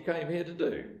 that's what you came here to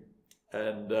do.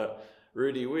 And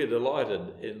Rudy, we're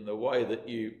delighted in the way that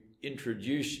you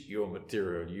introduce your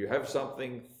material. You have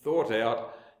something thought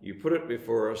out, you put it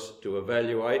before us to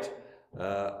evaluate.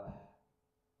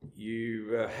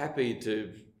 You are happy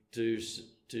to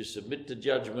submit to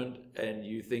judgment, and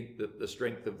you think that the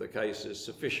strength of the case is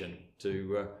sufficient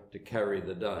to carry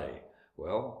the day.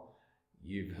 Well,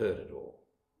 you've heard it all.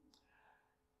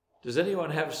 Does anyone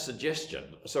have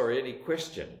any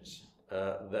questions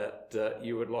that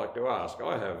you would like to ask?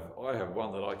 I have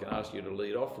one that I can ask you to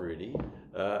lead off, Rudy.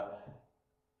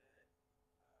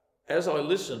 As I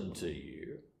listened to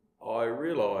you, I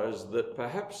realised that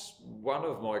perhaps one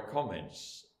of my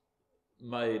comments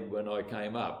made when I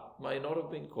came up may not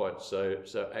have been quite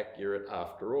so accurate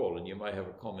after all, and you may have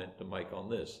a comment to make on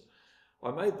this.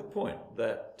 I made the point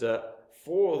that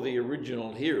for the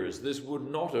original hearers, this would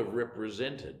not have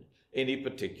represented any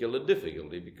particular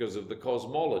difficulty because of the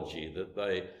cosmology that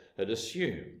they had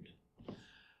assumed.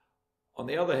 On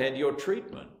the other hand, your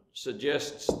treatment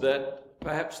suggests that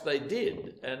perhaps they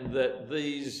did, and that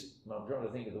these, I'm trying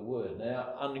to think of the word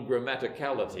now,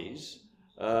 ungrammaticalities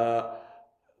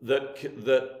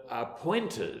that are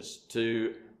pointers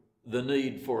to the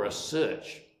need for a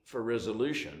search for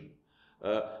resolution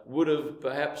would have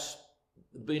perhaps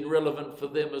been relevant for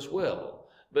them as well.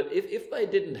 But if they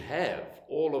didn't have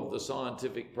all of the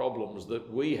scientific problems that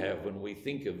we have when we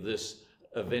think of this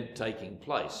event taking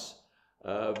place,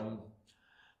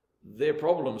 their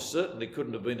problems certainly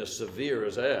couldn't have been as severe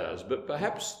as ours, but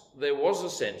perhaps there was a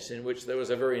sense in which there was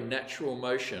a very natural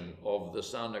motion of the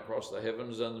sun across the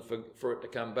heavens, and for it to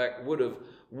come back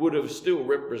would have still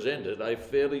represented a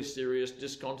fairly serious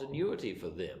discontinuity for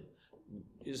them.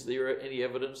 Is there any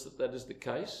evidence that that is the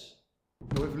case?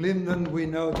 With Lyndon, we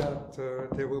know that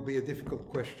there will be a difficult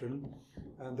question,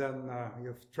 and then you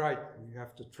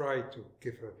have to try to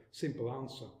give a simple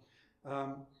answer.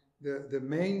 The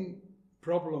main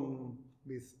problem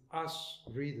with us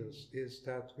readers is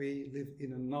that we live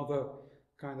in another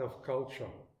kind of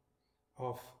culture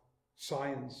of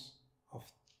science, of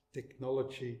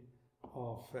technology,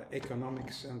 of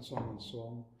economics, and so on and so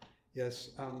on.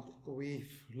 Yes, and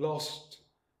we've lost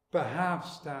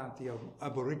perhaps that the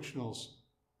Aboriginals,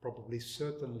 probably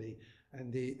certainly,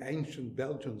 and the ancient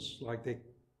Belgians, like they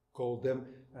called them,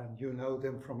 and you know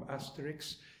them from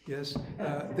Asterix, yes,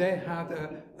 they had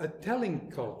a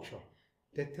telling culture.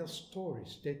 They tell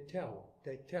stories, they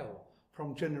tell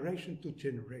from generation to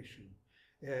generation.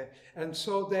 And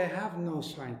so they have no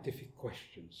scientific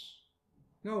questions.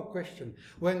 No question.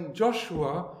 When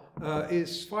Joshua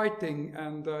is fighting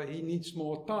and he needs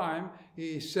more time,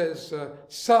 he says,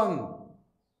 sun,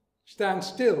 stand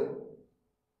still.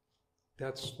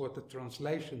 That's what the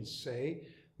translations say.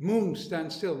 Moon,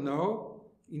 stand still. No.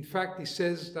 In fact, he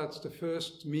says that's the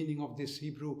first meaning of this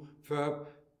Hebrew verb,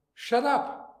 shut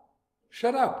up,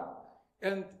 shut up.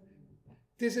 And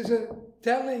this is a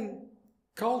telling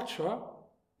culture,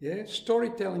 yeah,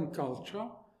 storytelling culture.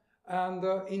 And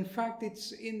in fact,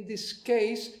 it's in this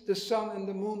case, the sun and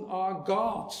the moon are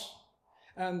gods.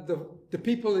 And the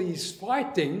people he's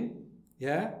fighting,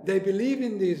 yeah, they believe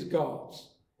in these gods.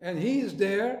 And he is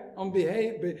there on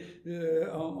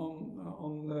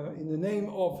in the name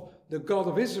of the God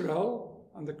of Israel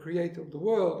and the creator of the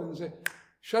world, and say,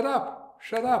 shut up,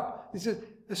 shut up. This is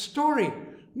a story.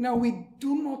 Now, we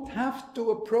do not have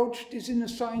to approach this in a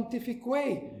scientific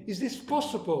way. Is this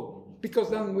possible? Because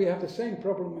then we have the same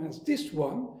problem as this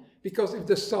one, because if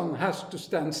the sun has to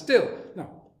stand still, now,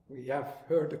 we have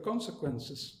heard the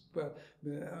consequences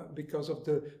because of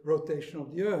the rotation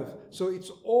of the earth. So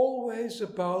it's always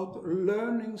about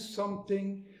learning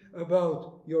something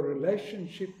about your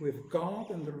relationship with God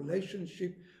and the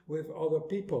relationship with other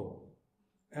people.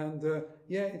 And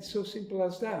yeah, it's so simple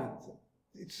as that.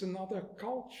 It's another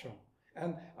culture.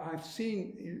 And I've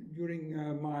seen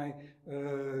during my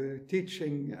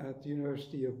teaching at the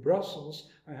University of Brussels,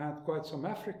 I had quite some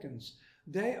Africans.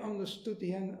 They understood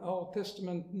the Old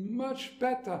Testament much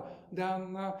better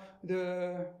than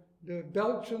the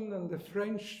Belgian and the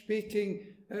French speaking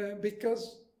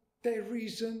because they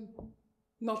reason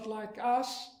not like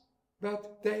us,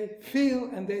 but they feel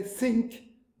and they think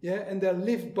Yeah, and they're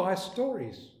lived by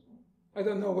stories. I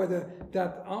don't know whether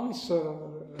that answer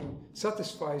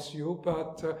satisfies you,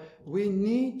 but we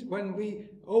need, when we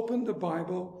open the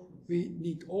Bible, we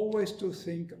need always to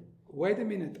think, wait a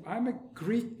minute, I'm a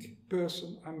Greek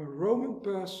person, I'm a Roman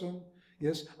person,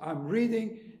 yes, I'm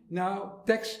reading now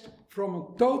text from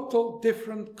a total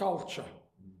different culture.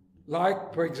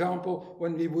 Like, for example,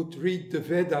 when we would read the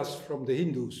Vedas from the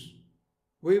Hindus.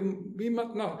 We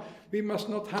must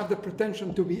not have the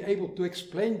pretension to be able to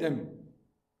explain them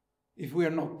if we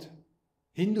are not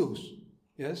Hindus,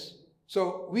 yes?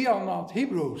 So we are not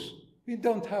Hebrews. We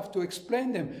don't have to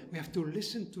explain them. We have to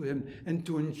listen to them and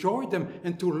to enjoy them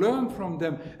and to learn from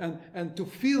them and to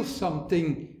feel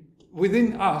something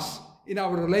within us in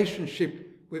our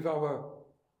relationship with our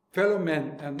fellow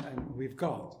men and with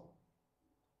God.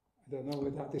 I don't know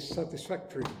whether that is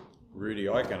satisfactory. Rudy,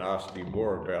 I can ask you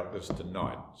more about this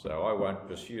tonight, so I won't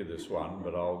pursue this one,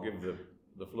 but I'll give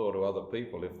the floor to other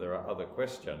people if there are other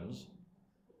questions.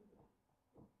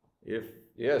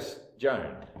 Yes,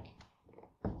 Joan.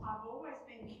 I've always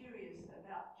been curious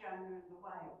about Jonah and the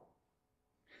whale.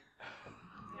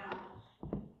 Now,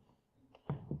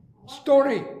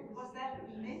 Story. Was that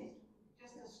a myth?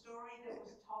 Just a story that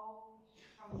was told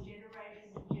from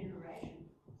generation to generation?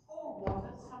 Or was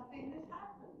it something that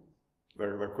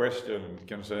happened? The question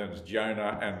concerns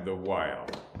Jonah and the whale.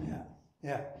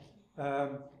 Yeah.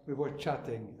 We were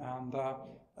chatting, and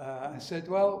I said,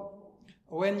 well,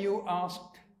 when you ask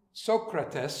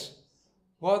Socrates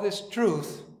what is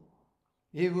truth,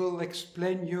 he will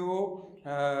explain you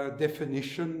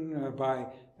definition by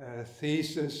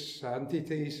thesis,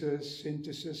 antithesis,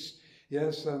 synthesis.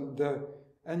 Yes,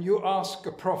 and you ask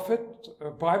a prophet, a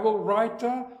Bible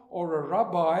writer, or a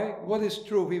rabbi, what is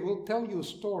true? He will tell you a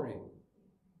story.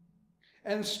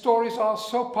 And stories are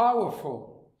so powerful.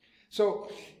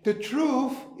 So the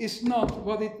truth is not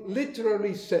what it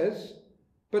literally says,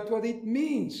 but what it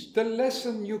means, the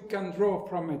lesson you can draw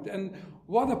from it. And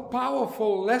what a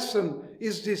powerful lesson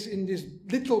is this in this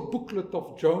little booklet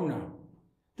of Jonah.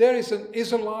 There is an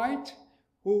Israelite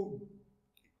who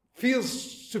feels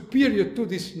superior to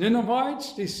these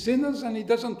Ninevites, these sinners, and he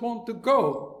doesn't want to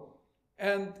go.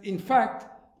 And in fact,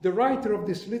 the writer of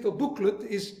this little booklet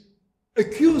is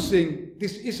accusing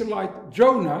this Israelite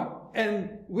Jonah,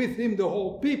 and with him the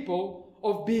whole people,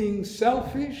 of being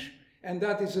selfish. And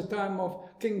that is the time of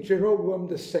King Jeroboam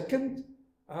II.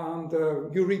 And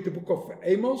you read the book of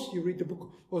Amos, you read the book of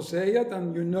Hosea,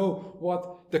 then you know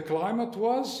what the climate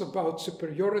was about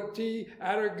superiority,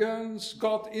 arrogance.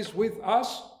 God is with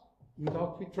us,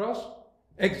 not we trust.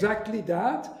 Exactly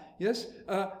that, yes.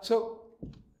 So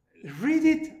read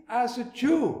it as a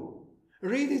Jew,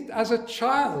 read it as a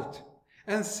child,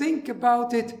 and think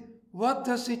about it. What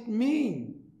does it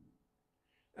mean?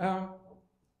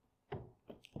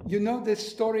 You know this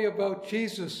story about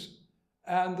Jesus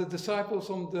and the disciples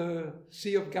on the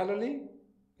Sea of Galilee?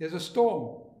 There's a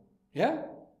storm. Yeah?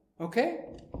 Okay?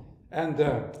 And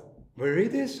we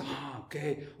read this?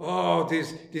 Okay. Oh,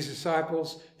 these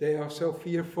disciples, they are so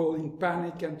fearful, in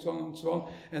panic, and so on and so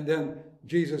on. And then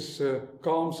Jesus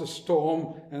calms the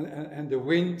storm and the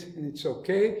wind, and it's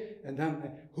okay. And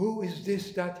then, who is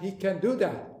this that he can do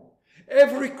that?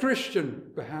 Every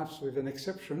Christian, perhaps with an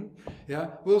exception,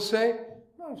 will say,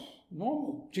 oh, it's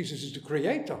normal. Jesus is the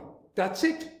creator. That's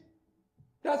it.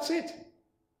 That's it.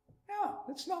 Yeah,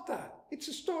 it's not that. It's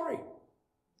a story.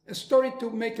 A story to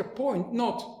make a point,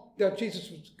 not that Jesus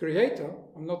was the creator.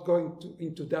 I'm not going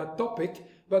into that topic,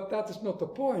 but that is not the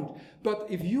point. But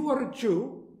if you are a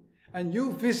Jew and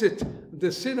you visit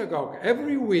the synagogue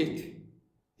every week,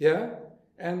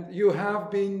 and you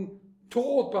have been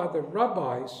taught by the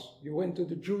rabbis, you went to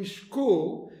the Jewish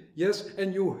school, yes,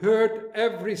 and you heard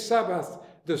every Sabbath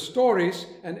the stories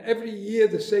and every year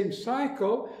the same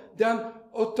cycle, then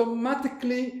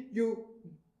automatically you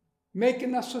make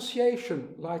an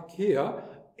association, like here,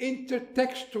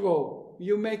 intertextual.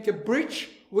 You make a bridge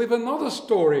with another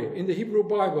story in the Hebrew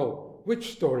Bible.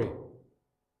 Which story?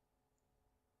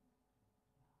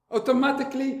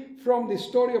 Automatically, from the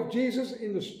story of Jesus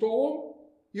in the storm,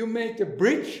 you make a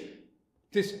bridge,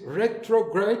 this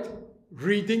retrograde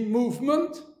reading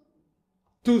movement,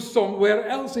 to somewhere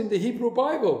else in the Hebrew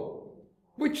Bible.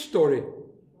 Which story?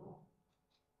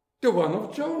 The one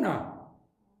of Jonah.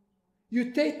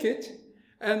 You take it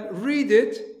and read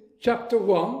it, chapter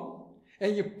 1,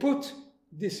 and you put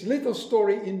this little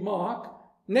story in Mark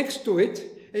next to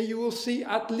it, and you will see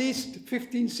at least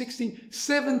 15, 16,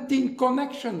 17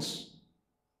 connections.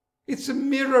 It's a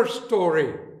mirror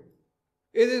story.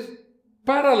 It is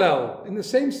parallel in the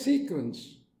same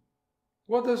sequence.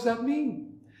 What does that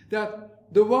mean? That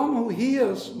the one who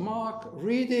hears Mark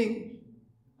reading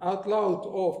out loud,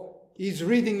 or he's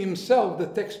reading himself the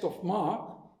text of Mark,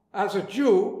 as a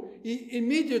Jew, he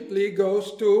immediately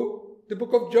goes to the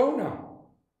book of Jonah.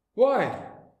 Why?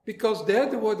 Because there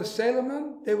were the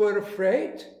sailormen, they were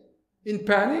afraid, in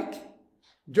panic.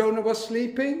 Jonah was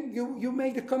sleeping. You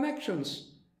make the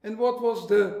connections. And what was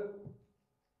the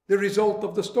result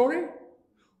of the story?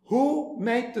 Who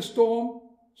made the storm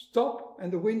stop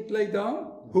and the wind lay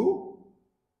down? Who?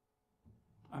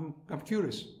 I'm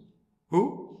curious.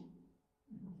 Who?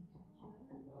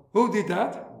 Who did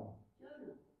that?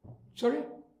 Sorry?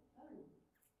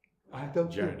 I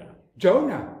don't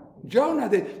know. Jonah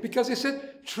did, because he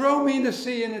said, throw me in the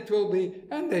sea and it will be.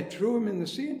 And they threw him in the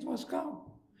sea and it was gone.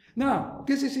 Now,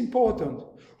 this is important.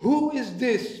 Who is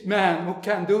this man who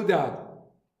can do that?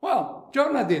 Well,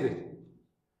 Jonah did it.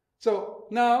 So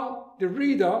now the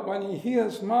reader, when he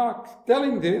hears Mark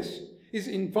telling this, is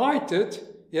invited,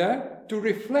 to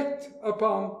reflect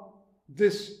upon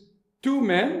these two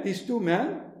men,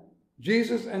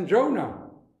 Jesus and Jonah.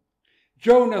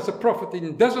 Jonah is a prophet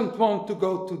and doesn't want to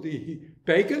go to the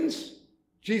pagans.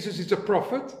 Jesus is a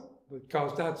prophet,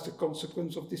 because that's the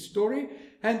consequence of this story.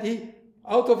 And he,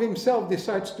 out of himself,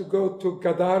 decides to go to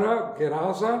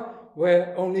Gerasa,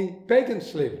 where only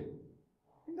pagans live.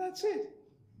 And that's it.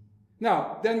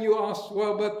 Now, then you ask,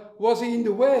 well, but was he in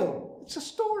the whale? It's a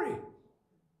story.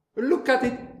 Look at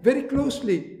it very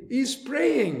closely. He's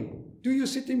praying. Do you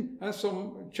see him? As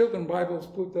some children Bibles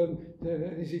put,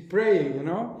 is he praying,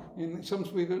 and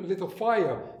some with a little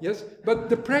fire, yes? But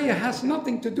the prayer has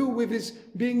nothing to do with his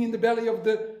being in the belly of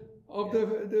the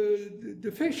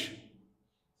fish.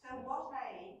 So what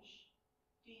age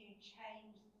do you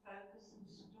change the focus of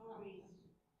stories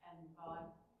and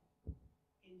Bible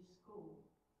in school?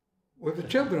 With the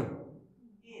children?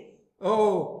 Yes.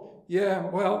 Oh, yeah,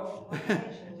 well,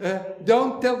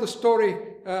 don't tell the story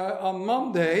on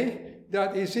Monday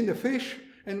that he's in the fish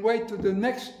and wait to the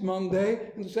next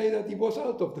Monday and say that he was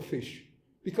out of the fish.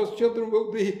 Because children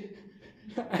will be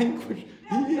angry.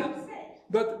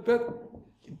 But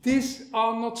these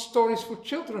are not stories for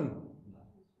children.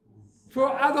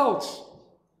 For adults.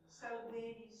 So where do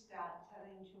you start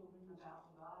telling children about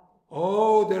the Bible?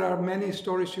 Oh, there are many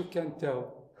stories you can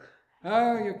tell.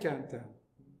 You can tell.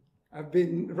 I've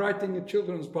been writing a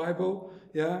children's Bible,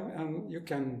 and you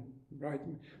can write.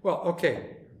 Well,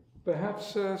 okay.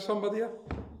 Perhaps somebody else?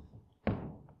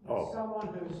 Oh. Someone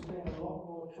who spent a lot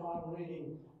more time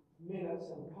reading minutes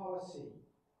and policy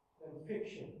than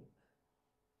fiction.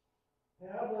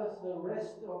 How does the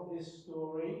rest of this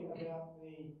story about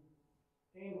the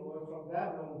envoy from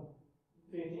Babylon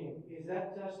fit in? Is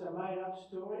that just a made-up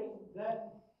story?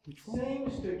 That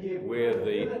seems to give where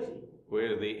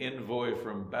the envoy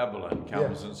from Babylon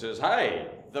comes and says, "Hey,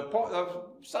 the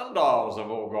sundials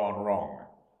have all gone wrong."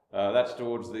 That's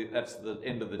the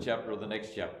end of the chapter of the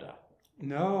next chapter.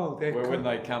 No, when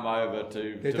they come over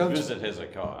to visit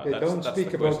Hezekiah. They don't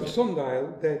speak about the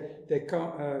sundial. They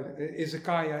come.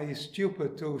 Hezekiah is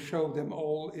stupid to show them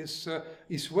all his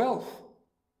wealth,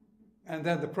 and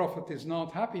then the prophet is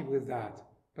not happy with that.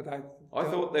 But I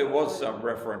thought there was some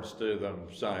reference to them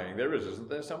saying isn't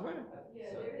there somewhere?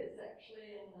 Yeah, there is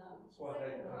actually in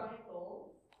Second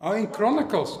Chronicles. Oh, in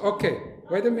Chronicles. Okay,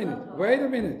 wait a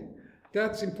minute.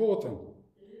 That's important.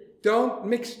 Don't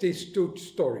mix these two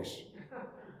stories.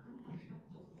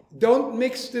 Don't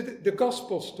mix the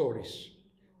gospel stories.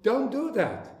 Don't do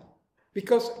that.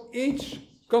 Because each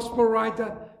gospel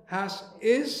writer has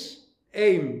his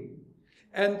aim.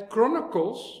 And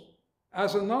Chronicles,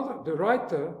 the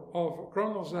writer of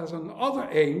Chronicles has another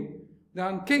aim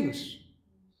than Kings.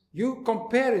 You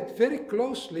compare it very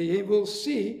closely, you will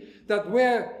see that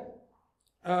where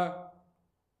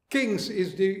Kings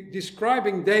is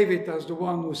describing David as the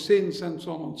one who sins and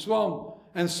so on and so on,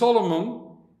 and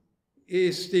Solomon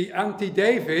is the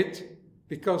anti-David,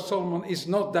 because Solomon is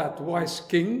not that wise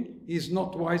king. He's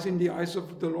not wise in the eyes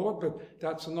of the Lord, but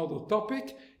that's another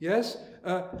topic. Yes,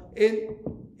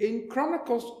 in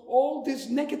Chronicles, all these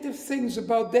negative things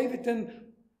about David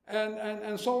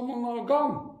and Solomon are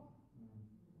gone.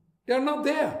 They're not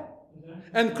there.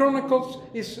 And Chronicles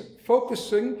is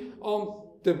focusing on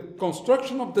the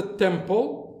construction of the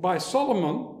temple by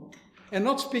Solomon, and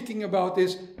not speaking about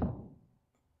his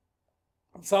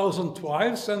 1,000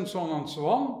 wives and so on and so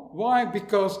on. Why?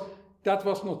 Because that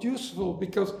was not useful,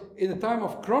 because in the time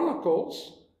of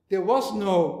Chronicles, there was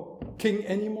no king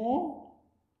anymore.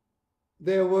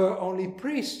 There were only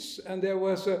priests, and there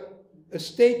was a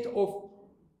state of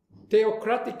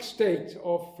theocratic state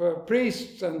of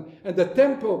priests, and the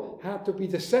temple had to be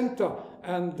the center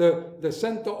and the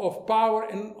center of power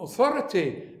and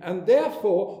authority, and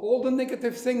therefore all the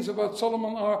negative things about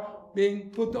Solomon are being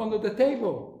put under the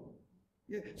table.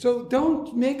 Yeah. So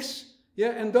don't mix,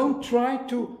 and don't try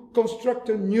to construct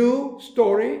a new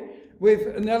story with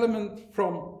an element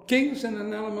from Kings and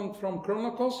an element from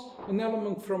Chronicles, an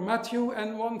element from Matthew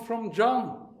and one from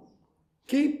John.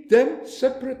 Keep them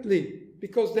separately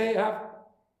because they have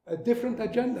a different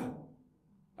agenda.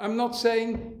 I'm not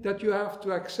saying that you have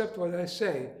to accept what I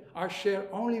say. I share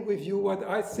only with you what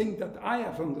I think that I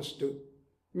have understood.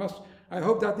 I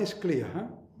hope that is clear. Huh?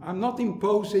 I'm not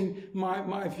imposing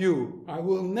my view. I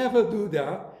will never do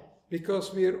that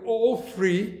because we are all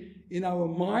free in our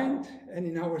mind and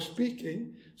in our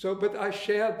speaking. But I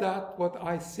share that what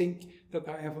I think that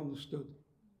I have understood.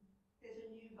 There's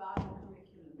a new Bible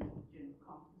curriculum that General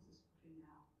Conference is putting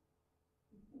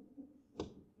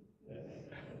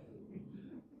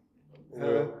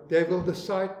out. They will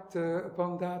decide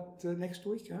upon that next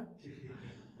week, huh?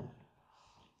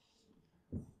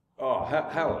 Oh,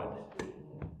 Howard.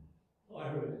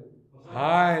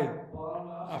 Hi.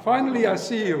 Finally, I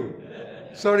see you.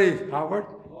 Sorry, Howard.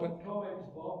 But comments,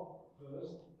 Bob,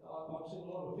 first. I've seen a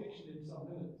lot of fiction in some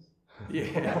minutes.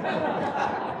 Yeah.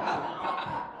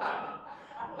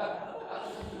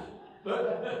 But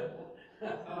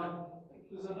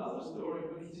there's another story,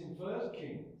 but it's in 1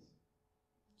 Kings.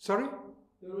 Sorry?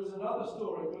 There is another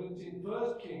story, but it's in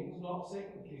 1 Kings, not 2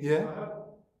 Kings. Yeah. I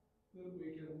hope that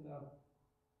we can.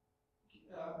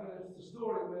 And it's the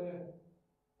story where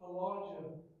Elijah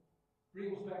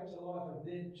brings back to life a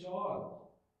dead child.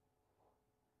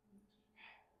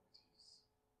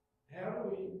 How do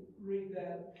we read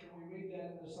that? Can we read that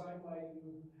in the same way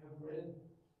you have read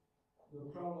the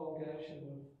prolongation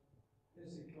of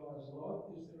Hezekiah's life?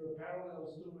 Is there a parallel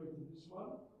story to this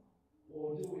one?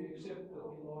 Or do we accept that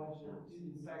Elijah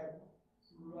did in fact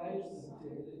raise the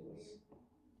dead?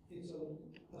 It's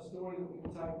a story that we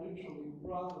can take literally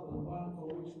rather than one for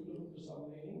which we look for some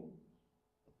meaning.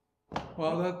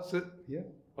 Well, that's it. Yeah.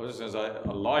 I was just going to say,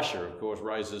 Elisha, of course,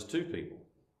 raises 2 people.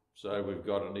 So we've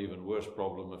got an even worse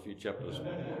problem a few chapters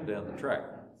down the track.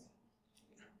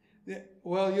 Yeah,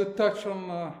 well, you touch on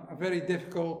a very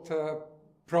difficult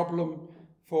problem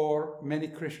for many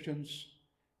Christians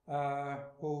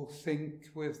who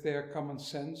think with their common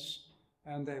sense,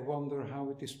 and they wonder how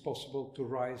it is possible to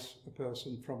rise a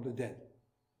person from the dead.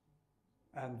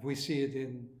 And we see it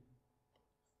in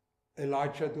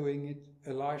Elijah doing it,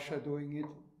 Elisha doing it,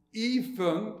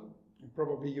 even,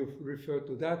 probably you've referred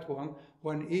to that one,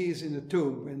 when he is in the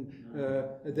tomb, when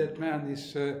a dead man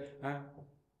is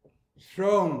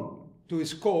thrown to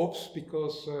his corpse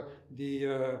because the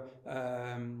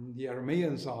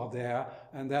Arameans are there,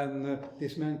 and then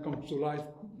this man comes to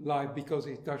life because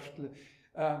he touched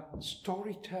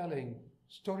storytelling.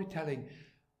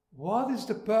 What is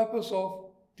the purpose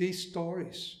of these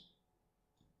stories?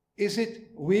 Is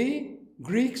it we,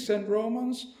 Greeks and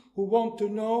Romans, who want to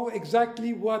know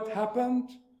exactly what happened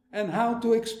and how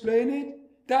to explain it?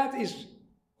 That is,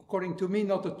 according to me,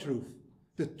 not the truth.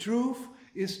 The truth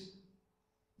is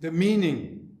the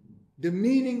meaning. The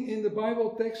meaning in the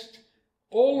Bible text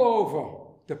all over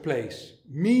the place.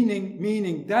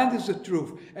 Meaning, that is the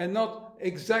truth. And not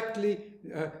exactly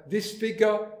this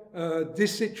figure,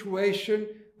 this situation,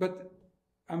 but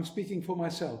I'm speaking for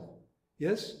myself.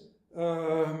 Yes?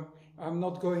 I'm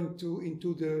not going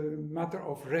into the matter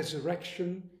of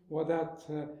resurrection, or that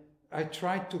I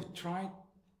try to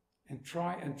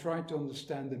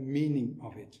understand the meaning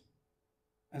of it.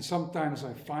 And sometimes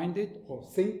I find it, or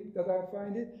think that I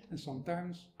find it, and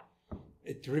sometimes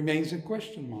it remains a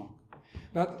question mark.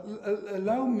 But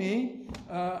allow me,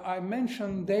 I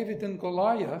mentioned David and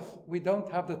Goliath. We don't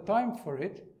have the time for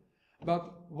it,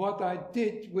 but what I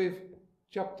did with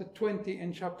chapter 20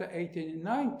 and chapter 18 and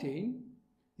 19,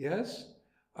 yes,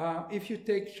 if you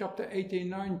take chapter 18 and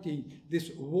 19,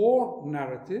 this war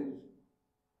narrative,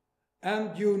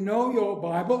 and you know your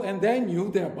Bible, and they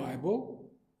knew their Bible,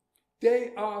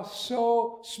 they are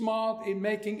so smart in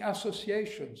making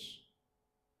associations.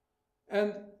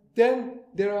 And then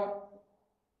there are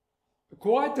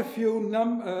quite a few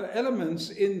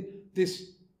elements in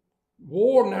this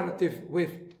war narrative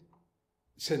with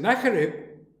Sennacherib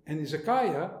and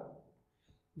Hezekiah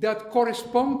that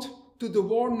correspond to the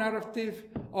war narrative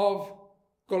of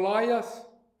Goliath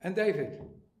and David.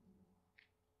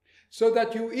 So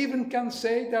that you even can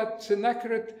say that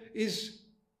Sennacherib is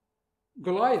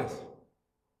Goliath.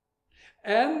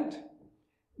 And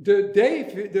the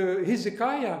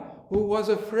Hezekiah, who was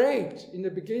afraid in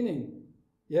the beginning,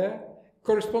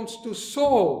 corresponds to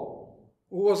Saul,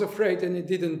 who was afraid and he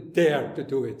didn't dare to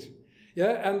do it.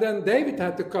 Yeah, and then David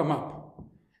had to come up.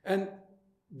 And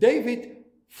David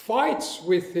fights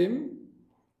with him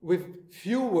with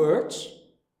few words,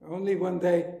 only when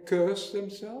they curse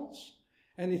themselves.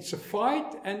 And it's a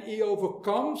fight, and he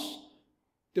overcomes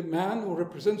the man who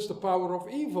represents the power of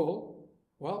evil.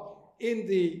 Well, in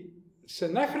the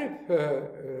Sennacherib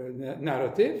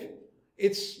narrative,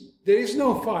 there is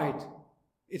no fight.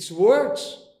 It's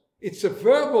words. It's a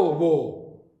verbal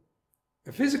war,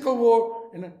 a physical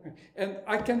war, and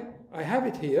I have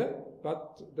it here,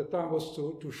 but the time was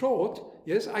too short.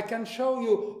 Yes, I can show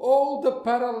you all the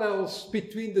parallels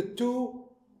between the two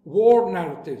war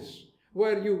narratives,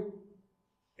 where you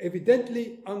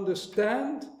evidently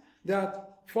understand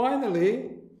that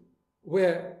finally,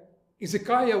 where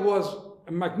Hezekiah was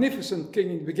a magnificent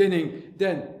king in the beginning,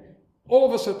 then all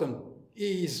of a sudden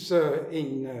he is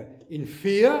in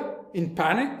fear, in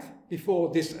panic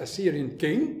before this Assyrian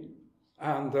king,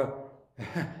 and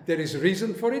there is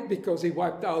reason for it, because he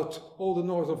wiped out all the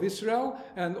north of Israel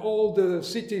and all the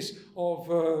cities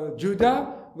of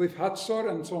Judah with Hatzor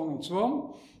and so on and so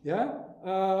on. Yeah,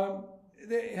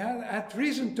 they had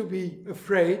reason to be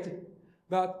afraid,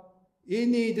 but he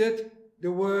needed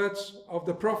the words of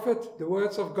the prophet, the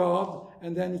words of God,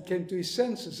 and then he came to his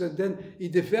senses, and then he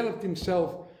developed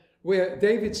himself, where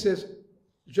David says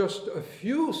just a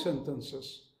few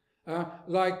sentences,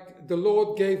 like the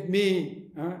Lord gave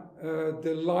me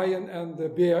the lion and the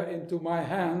bear into my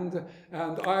hand,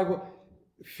 and I will,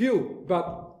 few,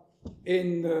 but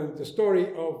in the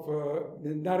story of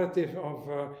the narrative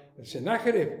of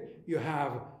Sennacherib, you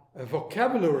have a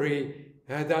vocabulary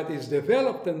that is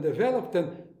developed, and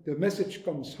the message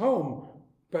comes home.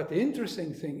 But the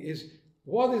interesting thing is,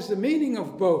 what is the meaning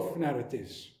of both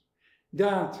narratives?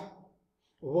 That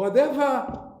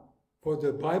whatever, for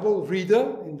the Bible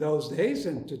reader in those days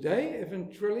and today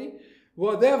eventually,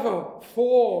 whatever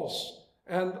force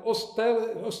and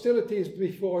hostilities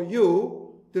before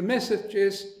you, the message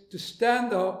is to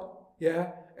stand up,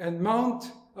 yeah, and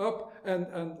mount up and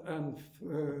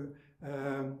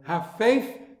have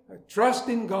faith, trust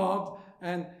in God,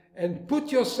 and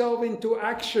put yourself into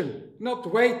action,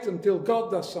 not wait until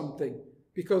God does something.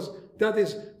 Because that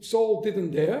is, Saul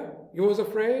didn't dare, he was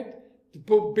afraid,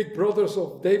 the big brothers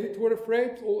of David were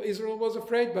afraid, all Israel was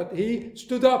afraid, but he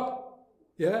stood up,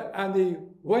 yeah, and he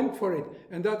went for it.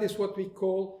 And that is what we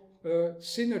call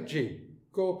synergy,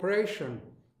 cooperation.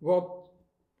 What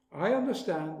I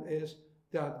understand is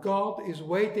that God is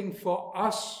waiting for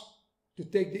us to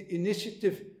take the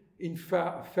initiative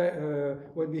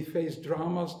when we face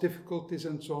dramas, difficulties,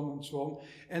 and so on and so on.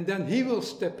 And then he will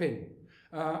step in.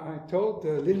 I told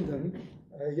Lyndon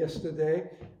yesterday,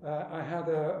 I had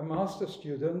a master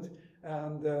student,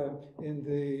 and in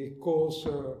the course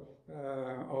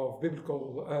of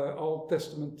biblical Old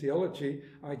Testament theology,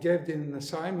 I gave them an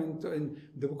assignment in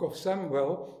the book of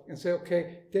Samuel and say,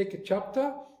 okay, take a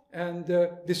chapter and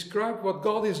describe what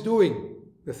God is doing,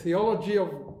 the theology of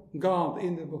God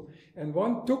in the book. And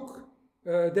one took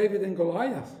David and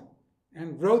Goliath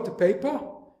and wrote a paper,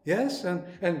 yes,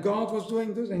 and God was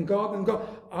doing this, and God.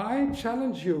 I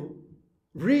challenge you,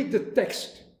 read the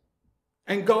text,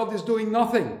 and God is doing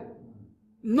nothing.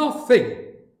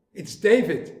 Nothing. It's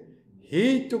David.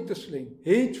 He took the sling,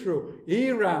 he threw,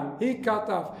 he ran, he cut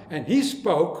off, and he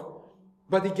spoke,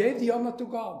 but he gave the honor to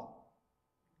God.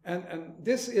 And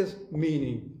this is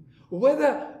meaning.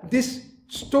 Whether this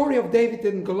story of David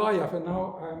and Goliath, and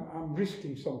now I'm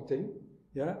risking something,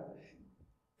 yeah,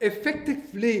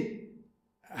 effectively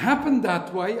happened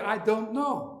that way, I don't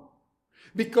know.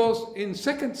 Because in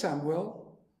 2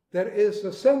 Samuel, there is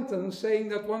a sentence saying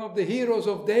that one of the heroes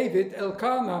of David,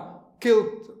 Elkanah,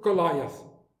 killed Goliath.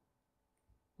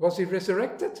 Was he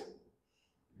resurrected?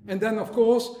 And then, of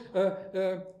course,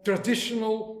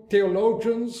 traditional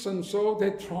theologians and so,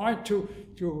 they tried to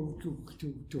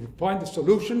find a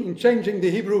solution in changing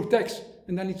the Hebrew text.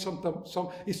 And then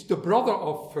it's the brother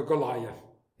of Goliath.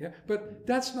 Yeah? But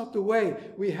that's not the way.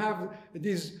 We have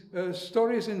these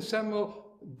stories in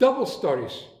Samuel, double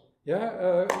stories.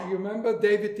 Yeah, you remember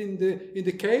David in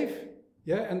the cave?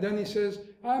 Yeah, and then he says,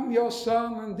 I'm your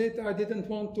son, and I didn't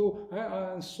want to,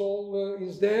 and Saul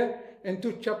is there. And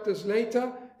 2 chapters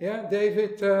later, yeah,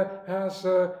 David has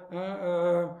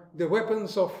the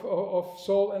weapons of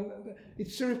Saul, and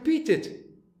it's repeated.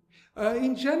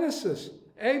 In Genesis,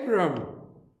 Abram,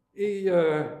 he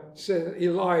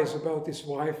lies about his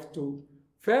wife to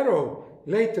Pharaoh,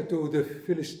 later to the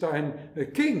Philistine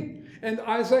king. And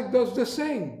Isaac does the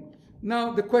same.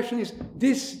 Now the question is,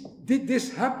 did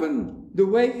this happen the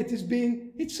way it is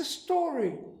being? It's a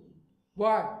story.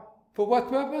 Why? For what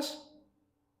purpose?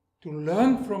 to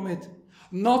learn from it,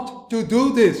 not to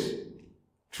do this.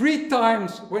 3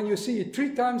 times, when you see it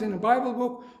 3 times in a Bible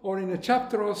book or in a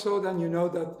chapter or so, then you know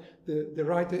that the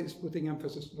writer is putting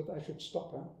emphasis. But I should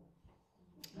stop,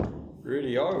 huh?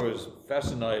 Rudy, I was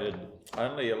fascinated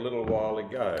only a little while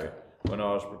ago when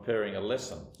I was preparing a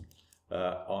lesson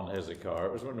on Hezekiah.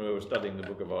 It was when we were studying the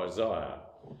book of Isaiah.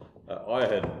 I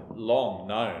had long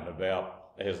known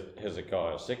about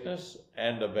Hezekiah's sickness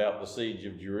and about the siege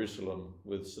of Jerusalem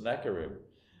with Sennacherib,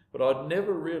 but I'd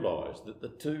never realised that the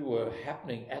two were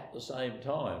happening at the same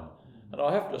time. And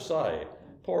I have to say,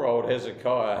 poor old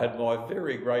Hezekiah had my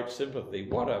very great sympathy.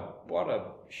 What a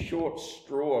short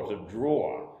straw to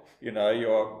draw. You know,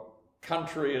 your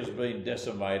country has been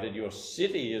decimated, your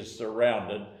city is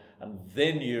surrounded, and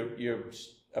then you're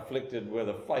afflicted with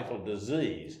a fatal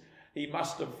disease. He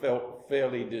must have felt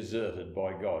fairly deserted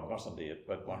by God, mustn't he,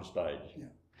 at one stage?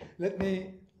 Yeah. Let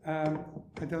me,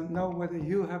 I don't know whether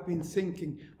you have been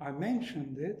thinking, I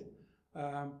mentioned it,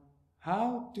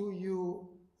 how do you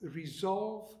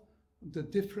resolve the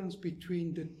difference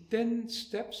between the 10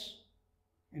 steps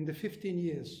and the 15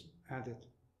 years added?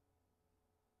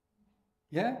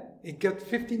 Yeah, it got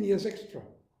 15 years extra.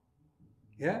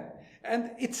 Yeah,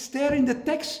 and it's there in the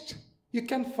text. You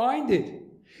can find it.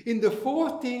 In the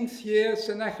 14th year,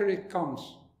 Sennacherib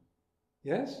comes.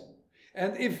 Yes,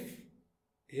 and if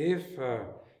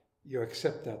you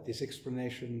accept that this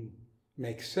explanation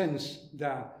makes sense,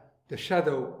 that the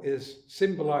shadow is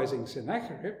symbolizing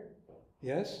Sennacherib,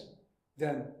 yes,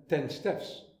 then 10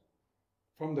 steps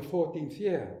from the 14th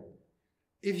year.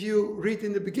 If you read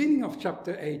in the beginning of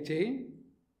chapter 18,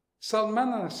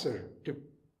 Salmanaser,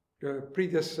 the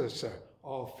predecessor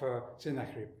of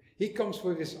Sennacherib, he comes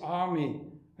with his army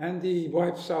and he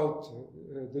wipes out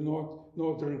the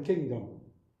northern kingdom.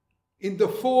 In the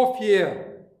 4th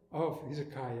year of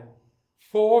Hezekiah,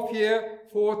 4th year,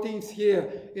 14th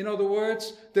year. In other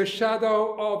words, the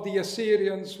shadow of the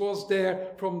Assyrians was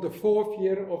there from the 4th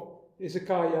year of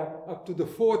Hezekiah up to the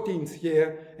 14th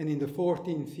year, and in the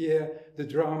 14th year the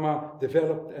drama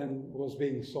developed and was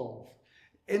being solved.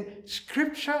 And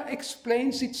Scripture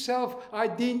explains itself. I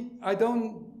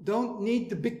don't need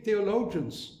the big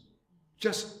theologians,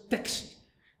 just text.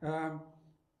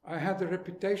 I had a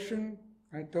reputation,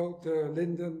 I told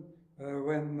Lyndon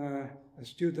when a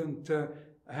student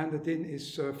handed in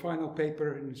his final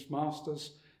paper in his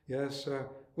master's, yes,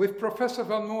 with Professor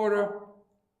Van Moere,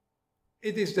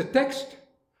 it is the text,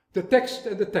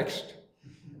 and the text.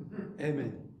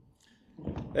 Amen.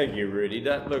 Thank you, Rudy.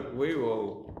 Look, we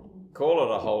will call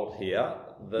it a halt here.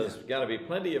 There's going to be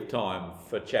plenty of time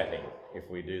for chatting if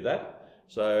we do that.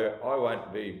 So I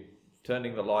won't be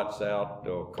turning the lights out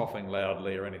or coughing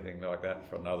loudly or anything like that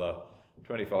for another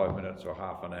 25 minutes or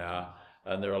half an hour.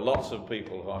 And there are lots of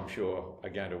people who I'm sure are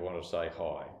going to want to say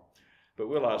hi. But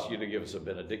we'll ask you to give us a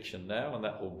benediction now, and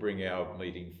that will bring our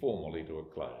meeting formally to a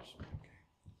close.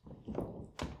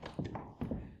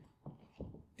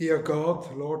 Dear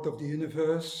God, Lord of the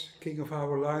universe, King of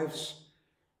our lives,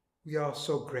 we are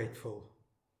so grateful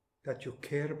that you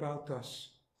care about us,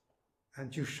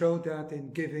 and you show that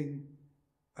in giving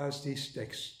us these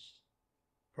texts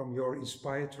from your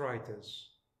inspired writers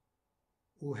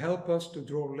who help us to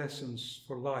draw lessons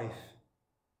for life,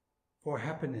 for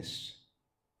happiness,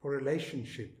 for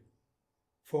relationship,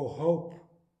 for hope,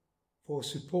 for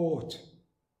support.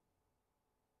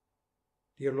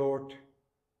 Dear Lord,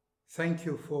 thank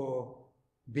you for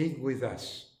being with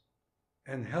us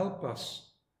and help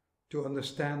us to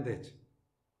understand it.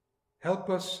 Help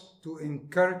us to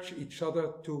encourage each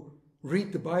other to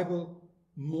read the Bible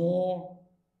more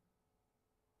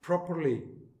properly,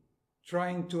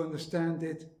 trying to understand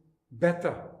it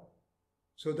better,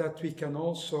 so that we can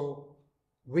also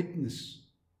witness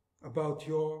about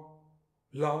your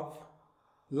love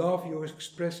you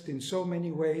expressed in so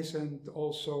many ways, and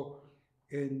also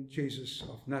in Jesus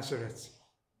of Nazareth.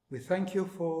 We thank you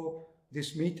for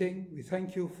this meeting. We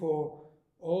thank you for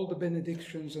all the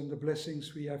benedictions and the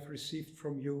blessings we have received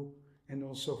from you, and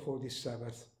also for this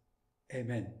Sabbath.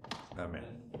 Amen. Amen.